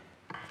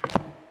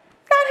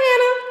 Not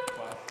Hannah.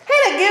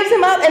 Hannah gives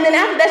him up, and then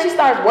after that she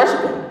starts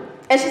worshiping.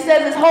 And she says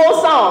this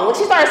whole song. When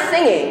she starts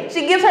singing,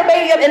 she gives her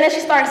baby up, and then she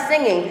starts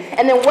singing.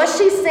 And then what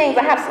she sings,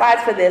 I have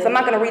slides for this. I'm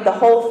not going to read the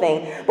whole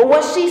thing. But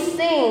what she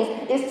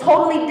sings is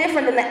totally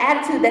different than the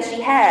attitude that she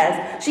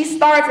has. She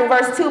starts in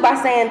verse 2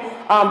 by saying,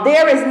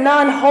 there is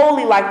none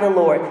holy like the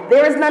Lord.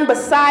 There is none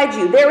beside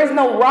you. There is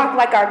no rock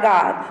like our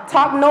God.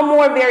 Talk no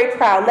more very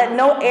proud. Let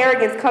no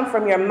arrogance come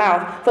from your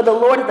mouth. For the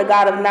Lord is the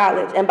God of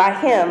knowledge, and by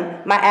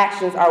him my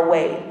actions are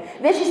weighed.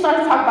 Then she starts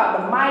to talk about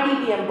the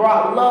mighty being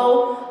brought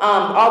low.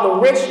 All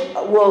the rich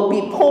will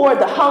be poor.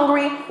 The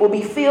hungry will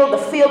be filled. The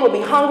field will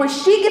be hungry.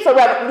 She gets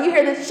you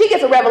hear this? She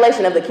gets a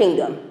revelation of the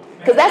kingdom.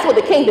 Because that's what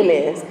the kingdom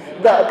is.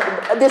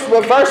 This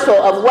reversal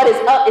of what is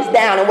up is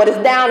down, and what is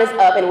down is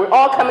up. And we're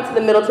all coming to the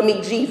middle to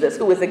meet Jesus,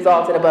 who is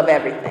exalted above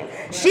everything.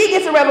 She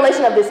gets a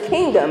revelation of this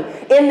kingdom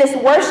in this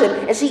worship.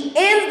 And she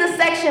ends the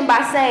section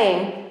by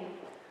saying,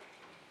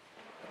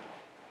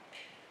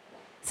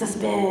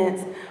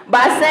 suspense,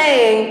 by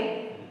saying,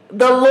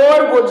 the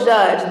Lord will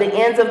judge the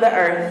ends of the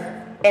earth,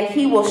 and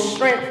he will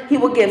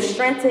give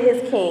strength to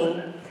his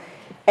king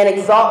and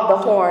exalt the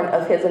horn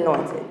of his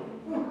anointed.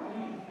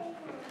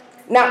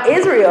 Now,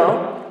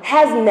 Israel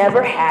has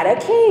never had a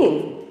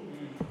king.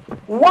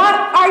 What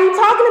are you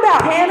talking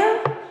about,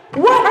 Hannah?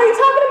 What are you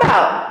talking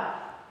about?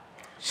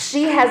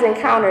 She has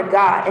encountered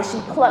God, and she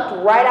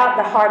plucked right out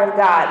the heart of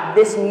God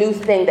this new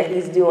thing that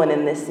he's doing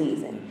in this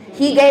season.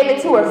 He gave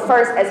it to her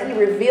first as he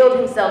revealed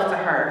himself to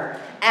her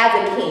as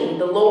a king,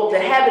 the Lord, the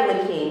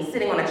heavenly king,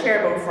 sitting on a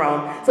cherubim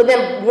throne. So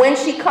then when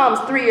she comes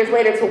 3 years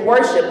later to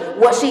worship,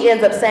 what she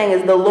ends up saying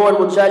is the Lord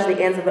will judge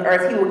the ends of the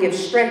earth. He will give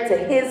strength to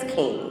his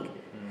king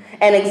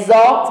and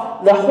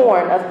exalt the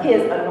horn of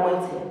his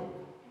anointed.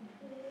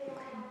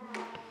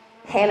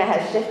 Hannah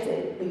has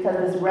shifted because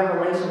this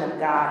revelation of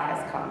God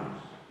has come.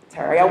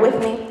 Are y'all with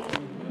me?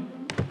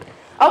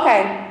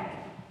 Okay.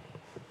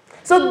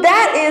 So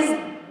that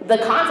is the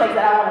context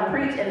that I want to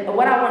preach, and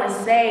what I want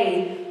to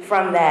say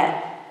from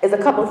that is a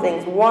couple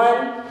things.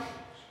 One,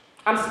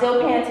 I'm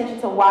still paying attention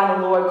to why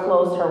the Lord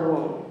closed her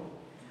womb.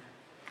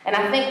 And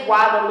I think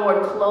why the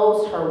Lord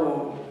closed her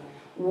womb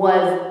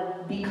was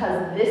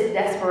because this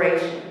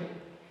desperation,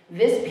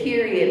 this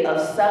period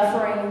of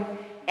suffering,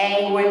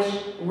 anguish,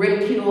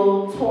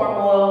 ridicule,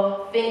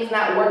 turmoil, things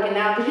not working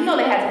out, because you know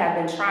they had to have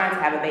been trying to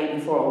have a baby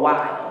for a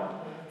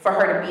while for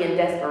her to be in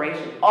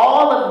desperation.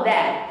 All of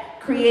that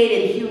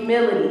created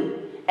humility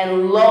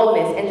and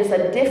lowness and just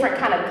a different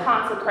kind of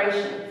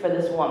consecration for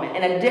this woman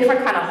and a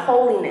different kind of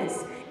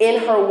holiness in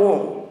her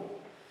womb.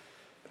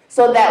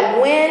 So that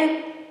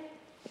when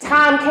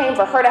time came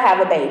for her to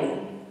have a baby,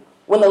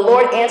 when the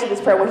Lord answered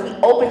this prayer, when he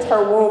opened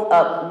her womb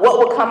up, what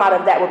would come out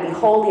of that would be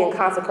holy and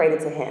consecrated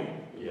to him.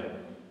 Yeah.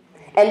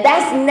 And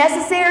that's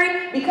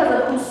necessary because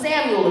of who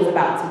Samuel is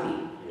about to be.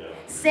 Yeah.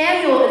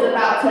 Samuel is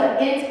about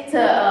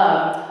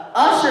to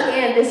usher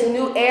in this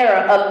new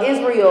era of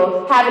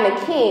Israel having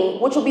a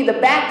king, which will be the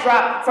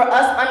backdrop for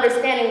us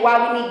understanding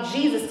why we need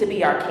Jesus to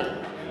be our king.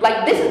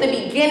 Like, this is the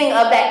beginning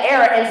of that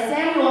era, and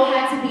Samuel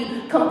had to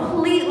be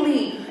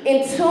completely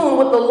in tune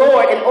with the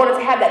Lord in order to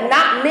have that,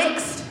 not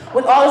mixed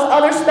with all this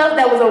other stuff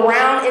that was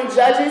around in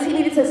Judges. He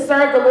needed to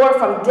serve the Lord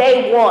from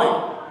day one.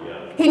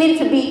 Yeah. He needed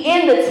to be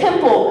in the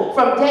temple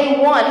from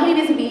day one. He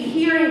needed to be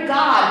hearing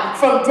God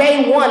from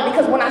day one,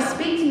 because when I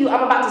speak to you,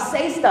 I'm about to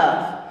say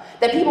stuff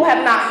that people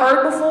have not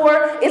heard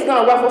before. It's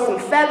going to ruffle some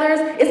feathers.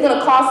 It's going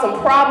to cause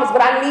some problems,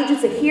 but I need you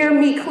to hear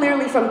me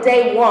clearly from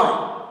day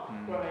one.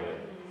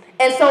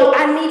 And so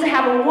I need to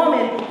have a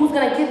woman who's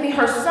going to give me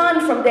her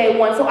son from day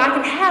one so I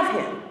can have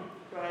him.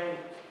 Right.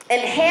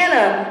 And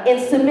Hannah,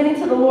 in submitting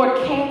to the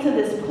Lord, came to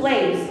this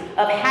place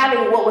of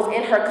having what was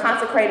in her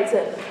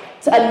consecrated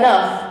to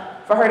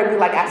enough for her to be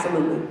like,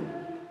 absolutely.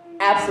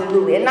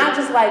 Absolutely. And not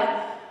just like,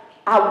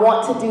 I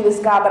want to do this,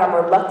 God, but I'm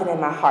reluctant in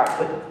my heart.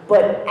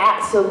 But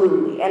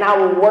absolutely. And I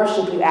will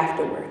worship you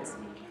afterwards.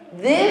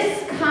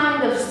 This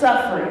kind of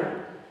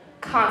suffering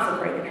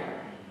consecrated her.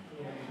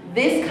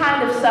 This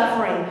kind of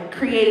suffering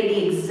created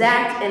the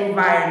exact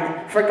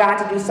environment for God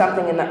to do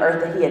something in the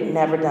earth that he had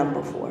never done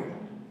before.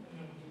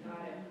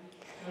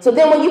 So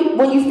then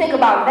when you think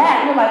about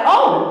that, you're like,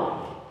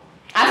 oh,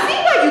 I see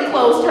why you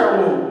closed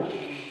her womb.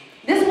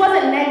 This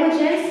wasn't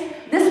negligence.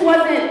 This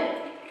wasn't,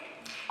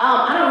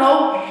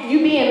 you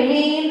being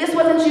mean. This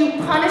wasn't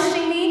you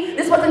punishing me.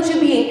 This wasn't you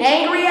being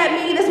angry at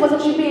me. This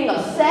wasn't you being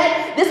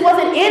upset. This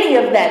wasn't any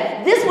of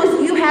that. This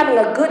was you having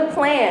a good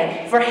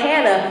plan for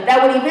Hannah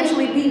that would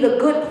eventually be the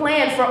good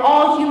plan for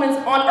all humans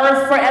on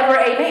earth forever.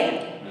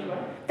 Amen.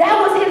 That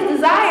was his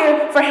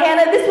desire for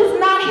Hannah. This was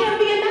not him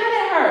being mad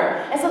at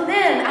her. And so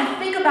then I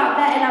think about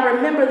that and I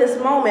remember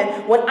this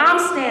moment when I'm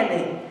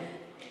standing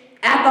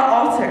at the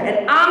altar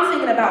and I'm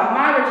thinking about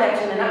my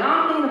rejection and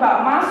I'm thinking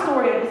about my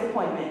story of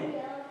disappointment.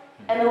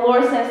 And the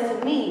Lord says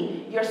to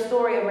me, your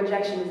story of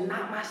rejection is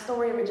not my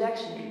story of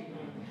rejection.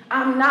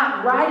 I'm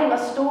not writing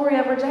a story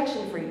of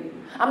rejection for you.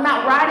 I'm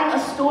not writing a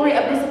story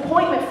of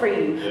disappointment for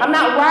you. I'm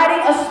not writing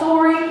a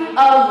story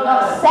of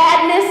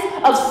sadness,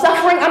 of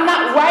suffering. I'm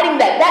not writing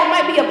that. That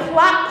might be a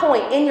plot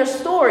point in your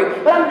story,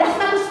 but that's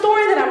not the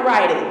story that I'm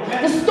writing.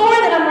 The story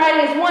that I'm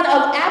writing is one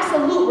of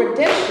absolute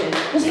redemption.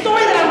 The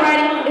story that I'm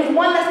writing is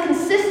one that's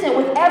consistent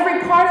with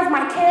every part of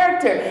my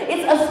character.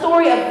 It's a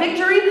story of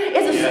victory.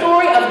 It's a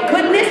story of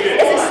goodness.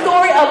 It's a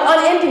story of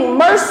unending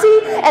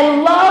mercy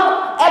and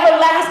love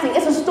everlasting.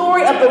 It's a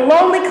story of the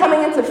lonely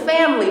coming into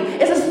family.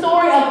 It's a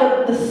story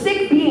of the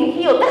sick being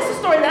healed. That's the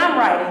story that I'm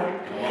writing.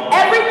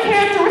 Every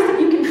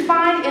characteristic you can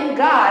find in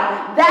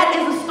God, that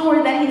is the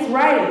story that he's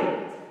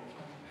writing.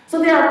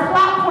 So there are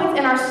plot points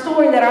in our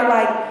story that are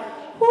like,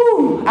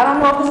 whew, I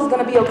don't know if this is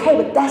going to be okay,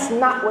 but that's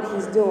not what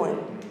he's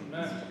doing.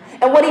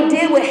 And what he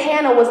did with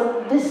Hannah was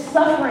this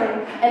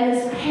suffering and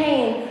this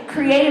pain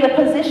created a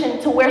position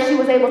to where she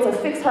was able to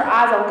fix her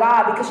eyes on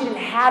God because she didn't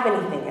have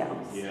anything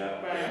else. Yeah.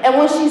 And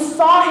when she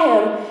saw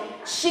him,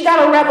 she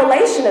got a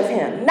revelation of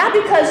him. Not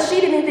because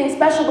she did anything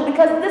special, but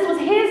because this was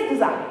his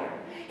desire.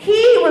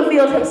 He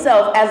revealed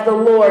himself as the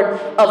Lord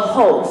of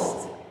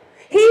hosts.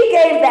 He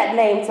gave that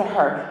name to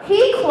her.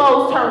 He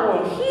closed her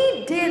womb.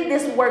 He did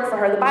this work for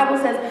her. The Bible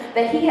says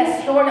that he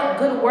has stored up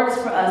good works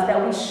for us,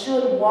 that we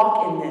should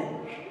walk in them.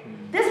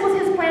 This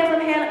was his plan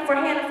for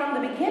Hannah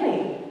from the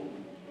beginning.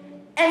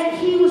 And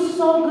he was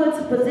so good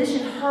to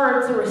position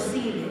her to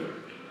receive it.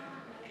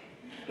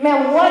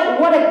 Man,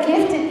 what a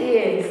gift it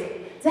is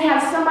to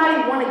have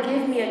somebody want to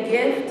give me a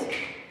gift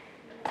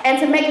and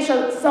to make it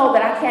so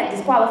that I can't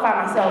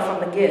disqualify myself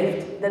from the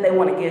gift that they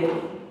want to give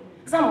me.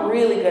 Because I'm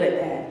really good at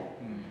that.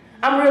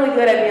 I'm really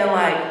good at being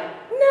like,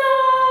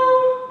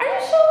 no, are you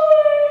sure?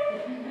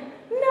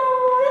 No,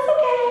 that's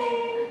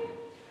okay.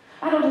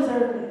 I don't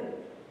deserve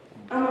it.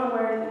 I'm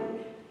unworthy.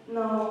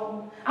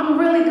 No. I'm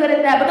really good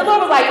at that. But the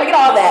Lord was like, forget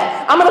all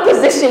that. I'm going to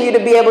position you to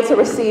be able to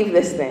receive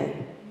this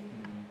thing.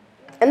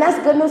 And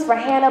that's good news for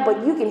Hannah,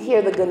 but you can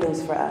hear the good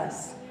news for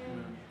us.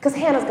 Because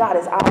Hannah's God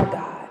is our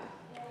God.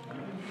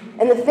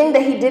 And the thing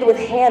that he did with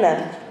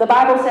Hannah, the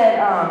Bible said,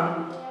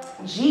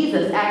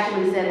 Jesus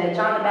actually said that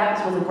John the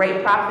Baptist was a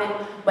great prophet,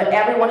 but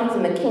everyone who's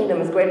in the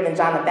kingdom is greater than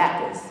John the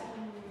Baptist.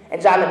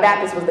 And John the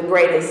Baptist was the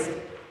greatest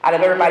out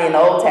of everybody in the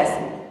Old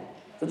Testament.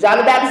 So John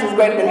the Baptist is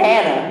greater than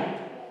Hannah,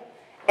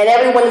 and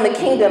everyone in the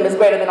kingdom is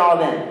greater than all of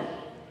them.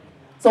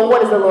 So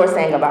what is the Lord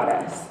saying about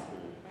us?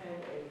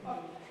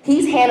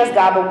 He's Hannah's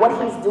God, but what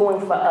he's doing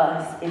for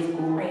us is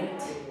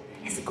great.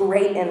 It's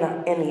great in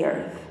the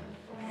earth.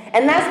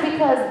 And that's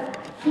because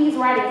he's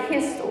writing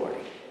his story.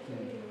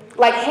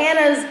 Like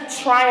Hannah's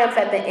triumph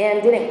at the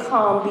end didn't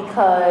come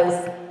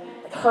because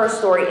her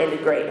story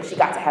ended great and she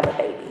got to have a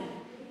baby.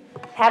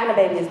 Having a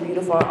baby is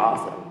beautiful and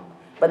awesome,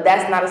 but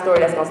that's not a story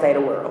that's going to save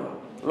the world.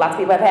 Lots of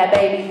people have had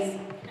babies.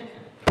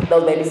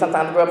 Those babies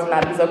sometimes grow up to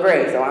not be so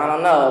great, so I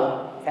don't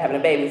know if having a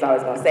baby is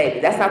always going to save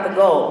you. That's not the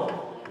goal.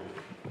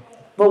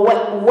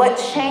 But what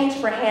changed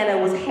for Hannah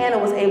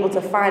was able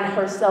to find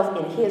herself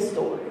in his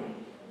story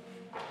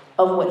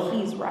of what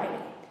he's writing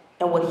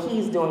and what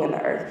he's doing in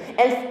the earth.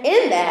 And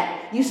in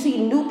that, you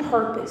see new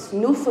purpose,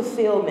 new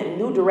fulfillment,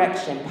 new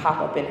direction pop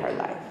up in her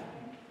life.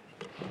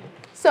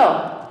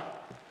 So,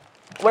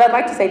 what I'd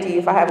like to say to you,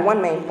 if I have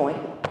one main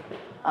point,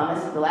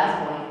 this is the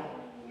last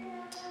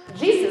point.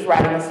 Jesus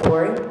writing a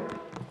story,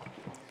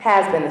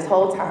 has been this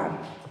whole time.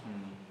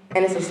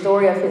 And it's a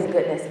story of his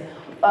goodness.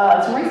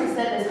 Teresa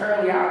said this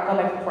earlier. I'll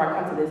go back before I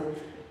come to this.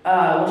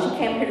 When she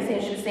came here to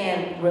sing, she was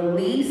saying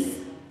release.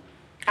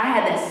 I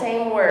had that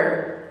same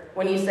word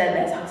when you said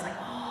that. So I was like,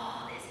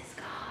 oh, this is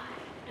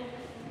God.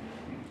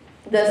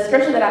 The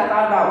scripture that I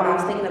thought about when I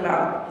was thinking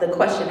about the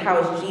question, how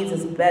is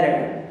Jesus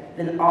better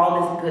than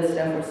all this good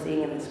stuff we're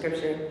seeing in the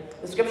scripture?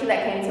 The scripture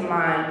that came to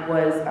mind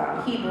was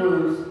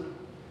Hebrews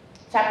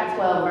chapter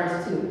 12,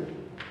 verse 2.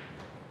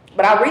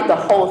 But I'll read the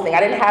whole thing.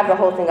 I didn't have the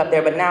whole thing up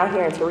there, but now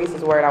here in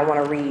Teresa's word, I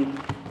want to read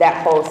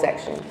that whole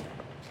section.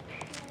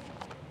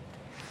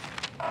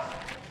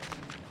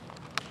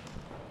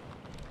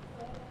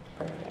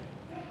 Perfect.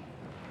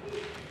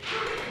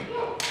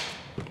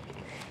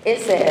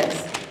 It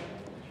says,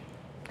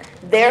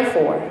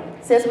 therefore,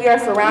 since we are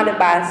surrounded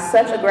by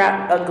such a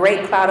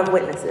great cloud of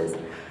witnesses,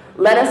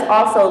 let us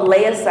also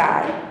lay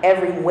aside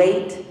every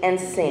weight and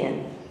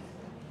sin.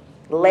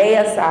 Lay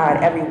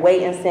aside every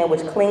weight and sin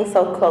which clings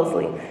so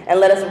closely, and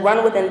let us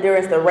run with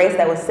endurance the race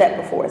that was set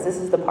before us. This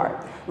is the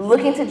part.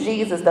 Looking to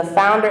Jesus, the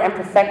founder and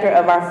perfecter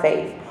of our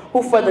faith,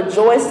 who for the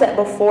joy set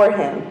before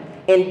him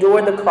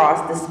endured the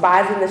cross,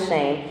 despising the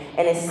shame,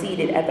 and is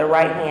seated at the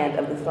right hand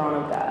of the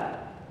throne of God.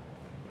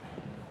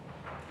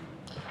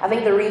 I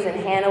think the reason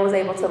Hannah was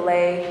able to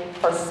lay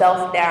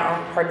herself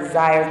down, her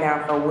desires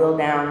down, her will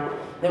down,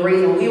 the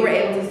reason we were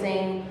able to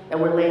sing that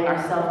we're laying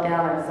ourselves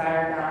down, our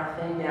desire down, our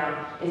thing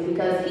down, is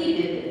because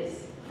he did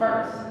this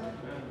first.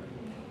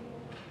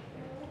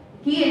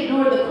 He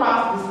endured the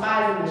cross,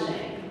 despising the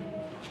shame.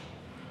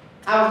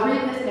 I was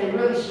reading this and it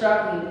really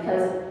struck me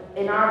because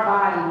in our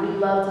body, we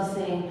love to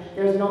sing,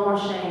 there's no more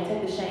shame,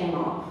 take the shame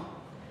off.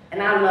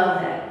 And I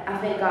love that. I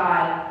think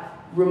God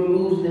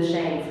removes the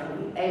shame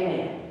from you.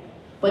 Amen.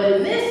 But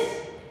in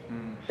this,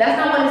 that's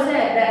not what it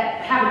said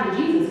that happened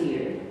to Jesus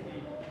here.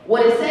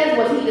 What it says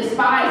was he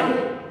despised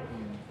it.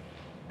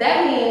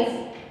 That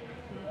means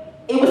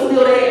it was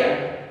still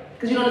there.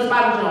 Because you don't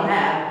despise what you don't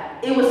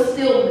have. It was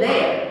still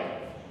there.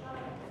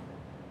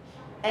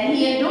 And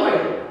he endured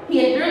it.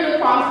 He endured the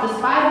cross,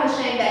 despising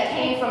the shame that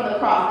came from the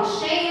cross.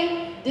 The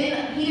shame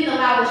he didn't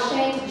allow the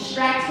shame to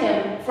distract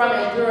him from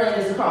enduring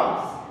this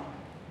cross.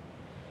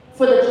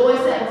 For the joy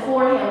set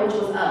before him, which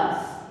was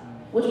us,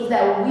 which was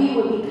that we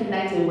would be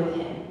connected with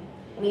him.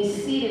 And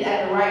he's seated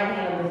at the right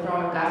hand of the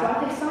throne of God. So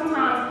I think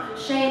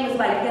sometimes shame is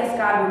like, yes,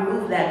 God,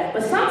 remove that.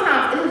 But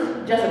sometimes it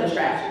is just a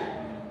distraction.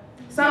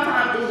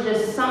 Sometimes it's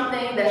just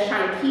something that's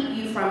trying to keep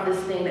you from this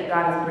thing that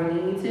God is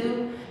bringing you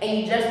to. And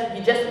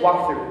you just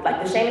walk through it.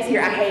 Like the shame is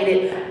here, I hate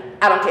it,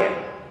 I don't care.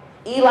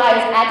 Eli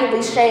is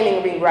actively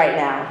shaming me right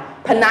now.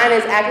 Penina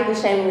is actively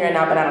shaming me right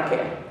now, but I don't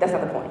care. That's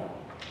not the point.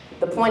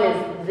 The point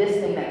is this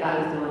thing that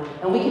God is doing.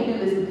 And we can do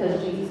this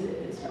because Jesus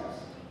did this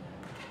first.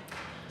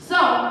 So,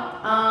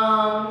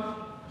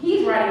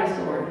 he's writing a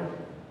story.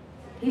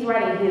 He's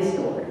writing his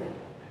story.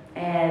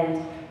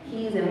 And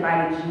he's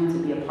invited you to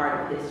be a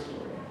part of his story.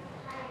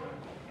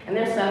 And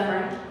they're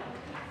suffering,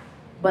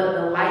 but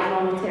the light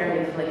momentary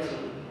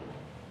affliction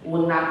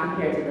will not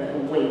compare to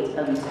the weight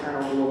of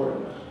eternal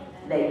glory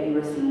that you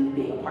receive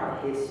being a part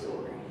of his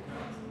story.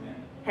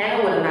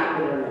 Hannah would have not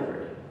been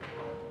remembered.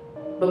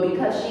 But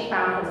because she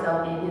found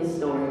herself in his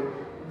story,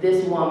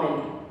 this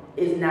woman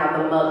is now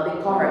the mother.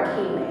 They call her a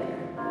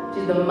kingmaker.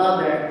 She's the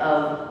mother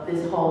of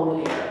this whole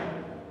new era.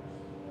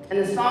 And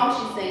the song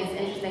she sings,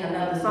 interesting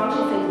enough, the song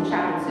she sings in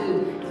chapter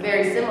 2 is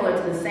very similar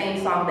to the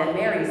same song that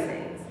Mary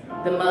sings,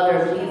 the mother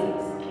of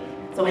Jesus.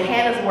 So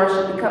Hannah's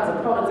worship becomes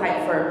a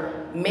prototype for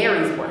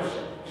Mary's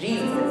worship,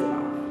 Jesus' mom.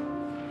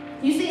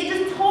 You see, it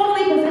just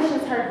totally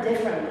positions her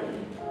differently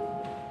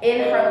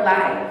in her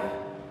life.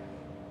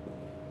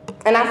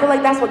 And I feel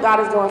like that's what God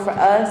is doing for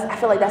us. I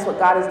feel like that's what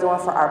God is doing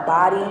for our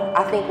body.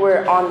 I think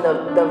we're on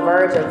the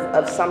verge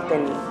of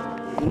something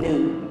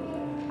new.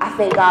 I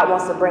think God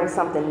wants to bring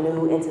something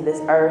new into this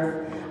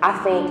earth. I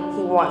think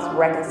he wants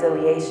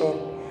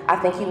reconciliation. I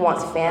think he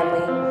wants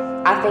family.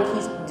 I think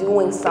he's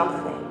doing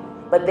something.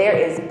 But there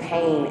is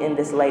pain in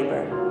this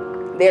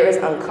labor. There is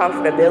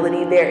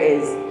uncomfortability. There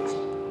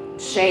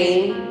is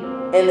shame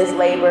in this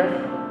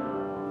labor.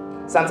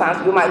 Sometimes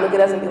people might look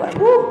at us and be like,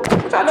 whoo,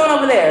 what y'all doing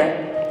over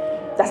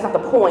there? That's not the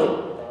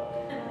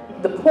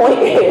point. The point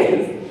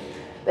is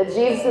that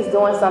Jesus is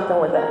doing something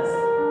with us.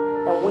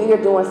 And we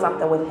are doing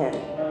something with him.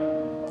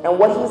 And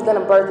what he's going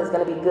to birth is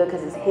going to be good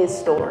because it's his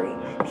story.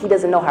 He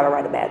doesn't know how to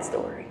write a bad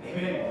story.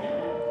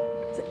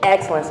 It's an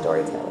excellent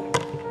storytelling.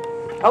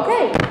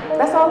 Okay,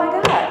 that's all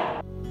I got.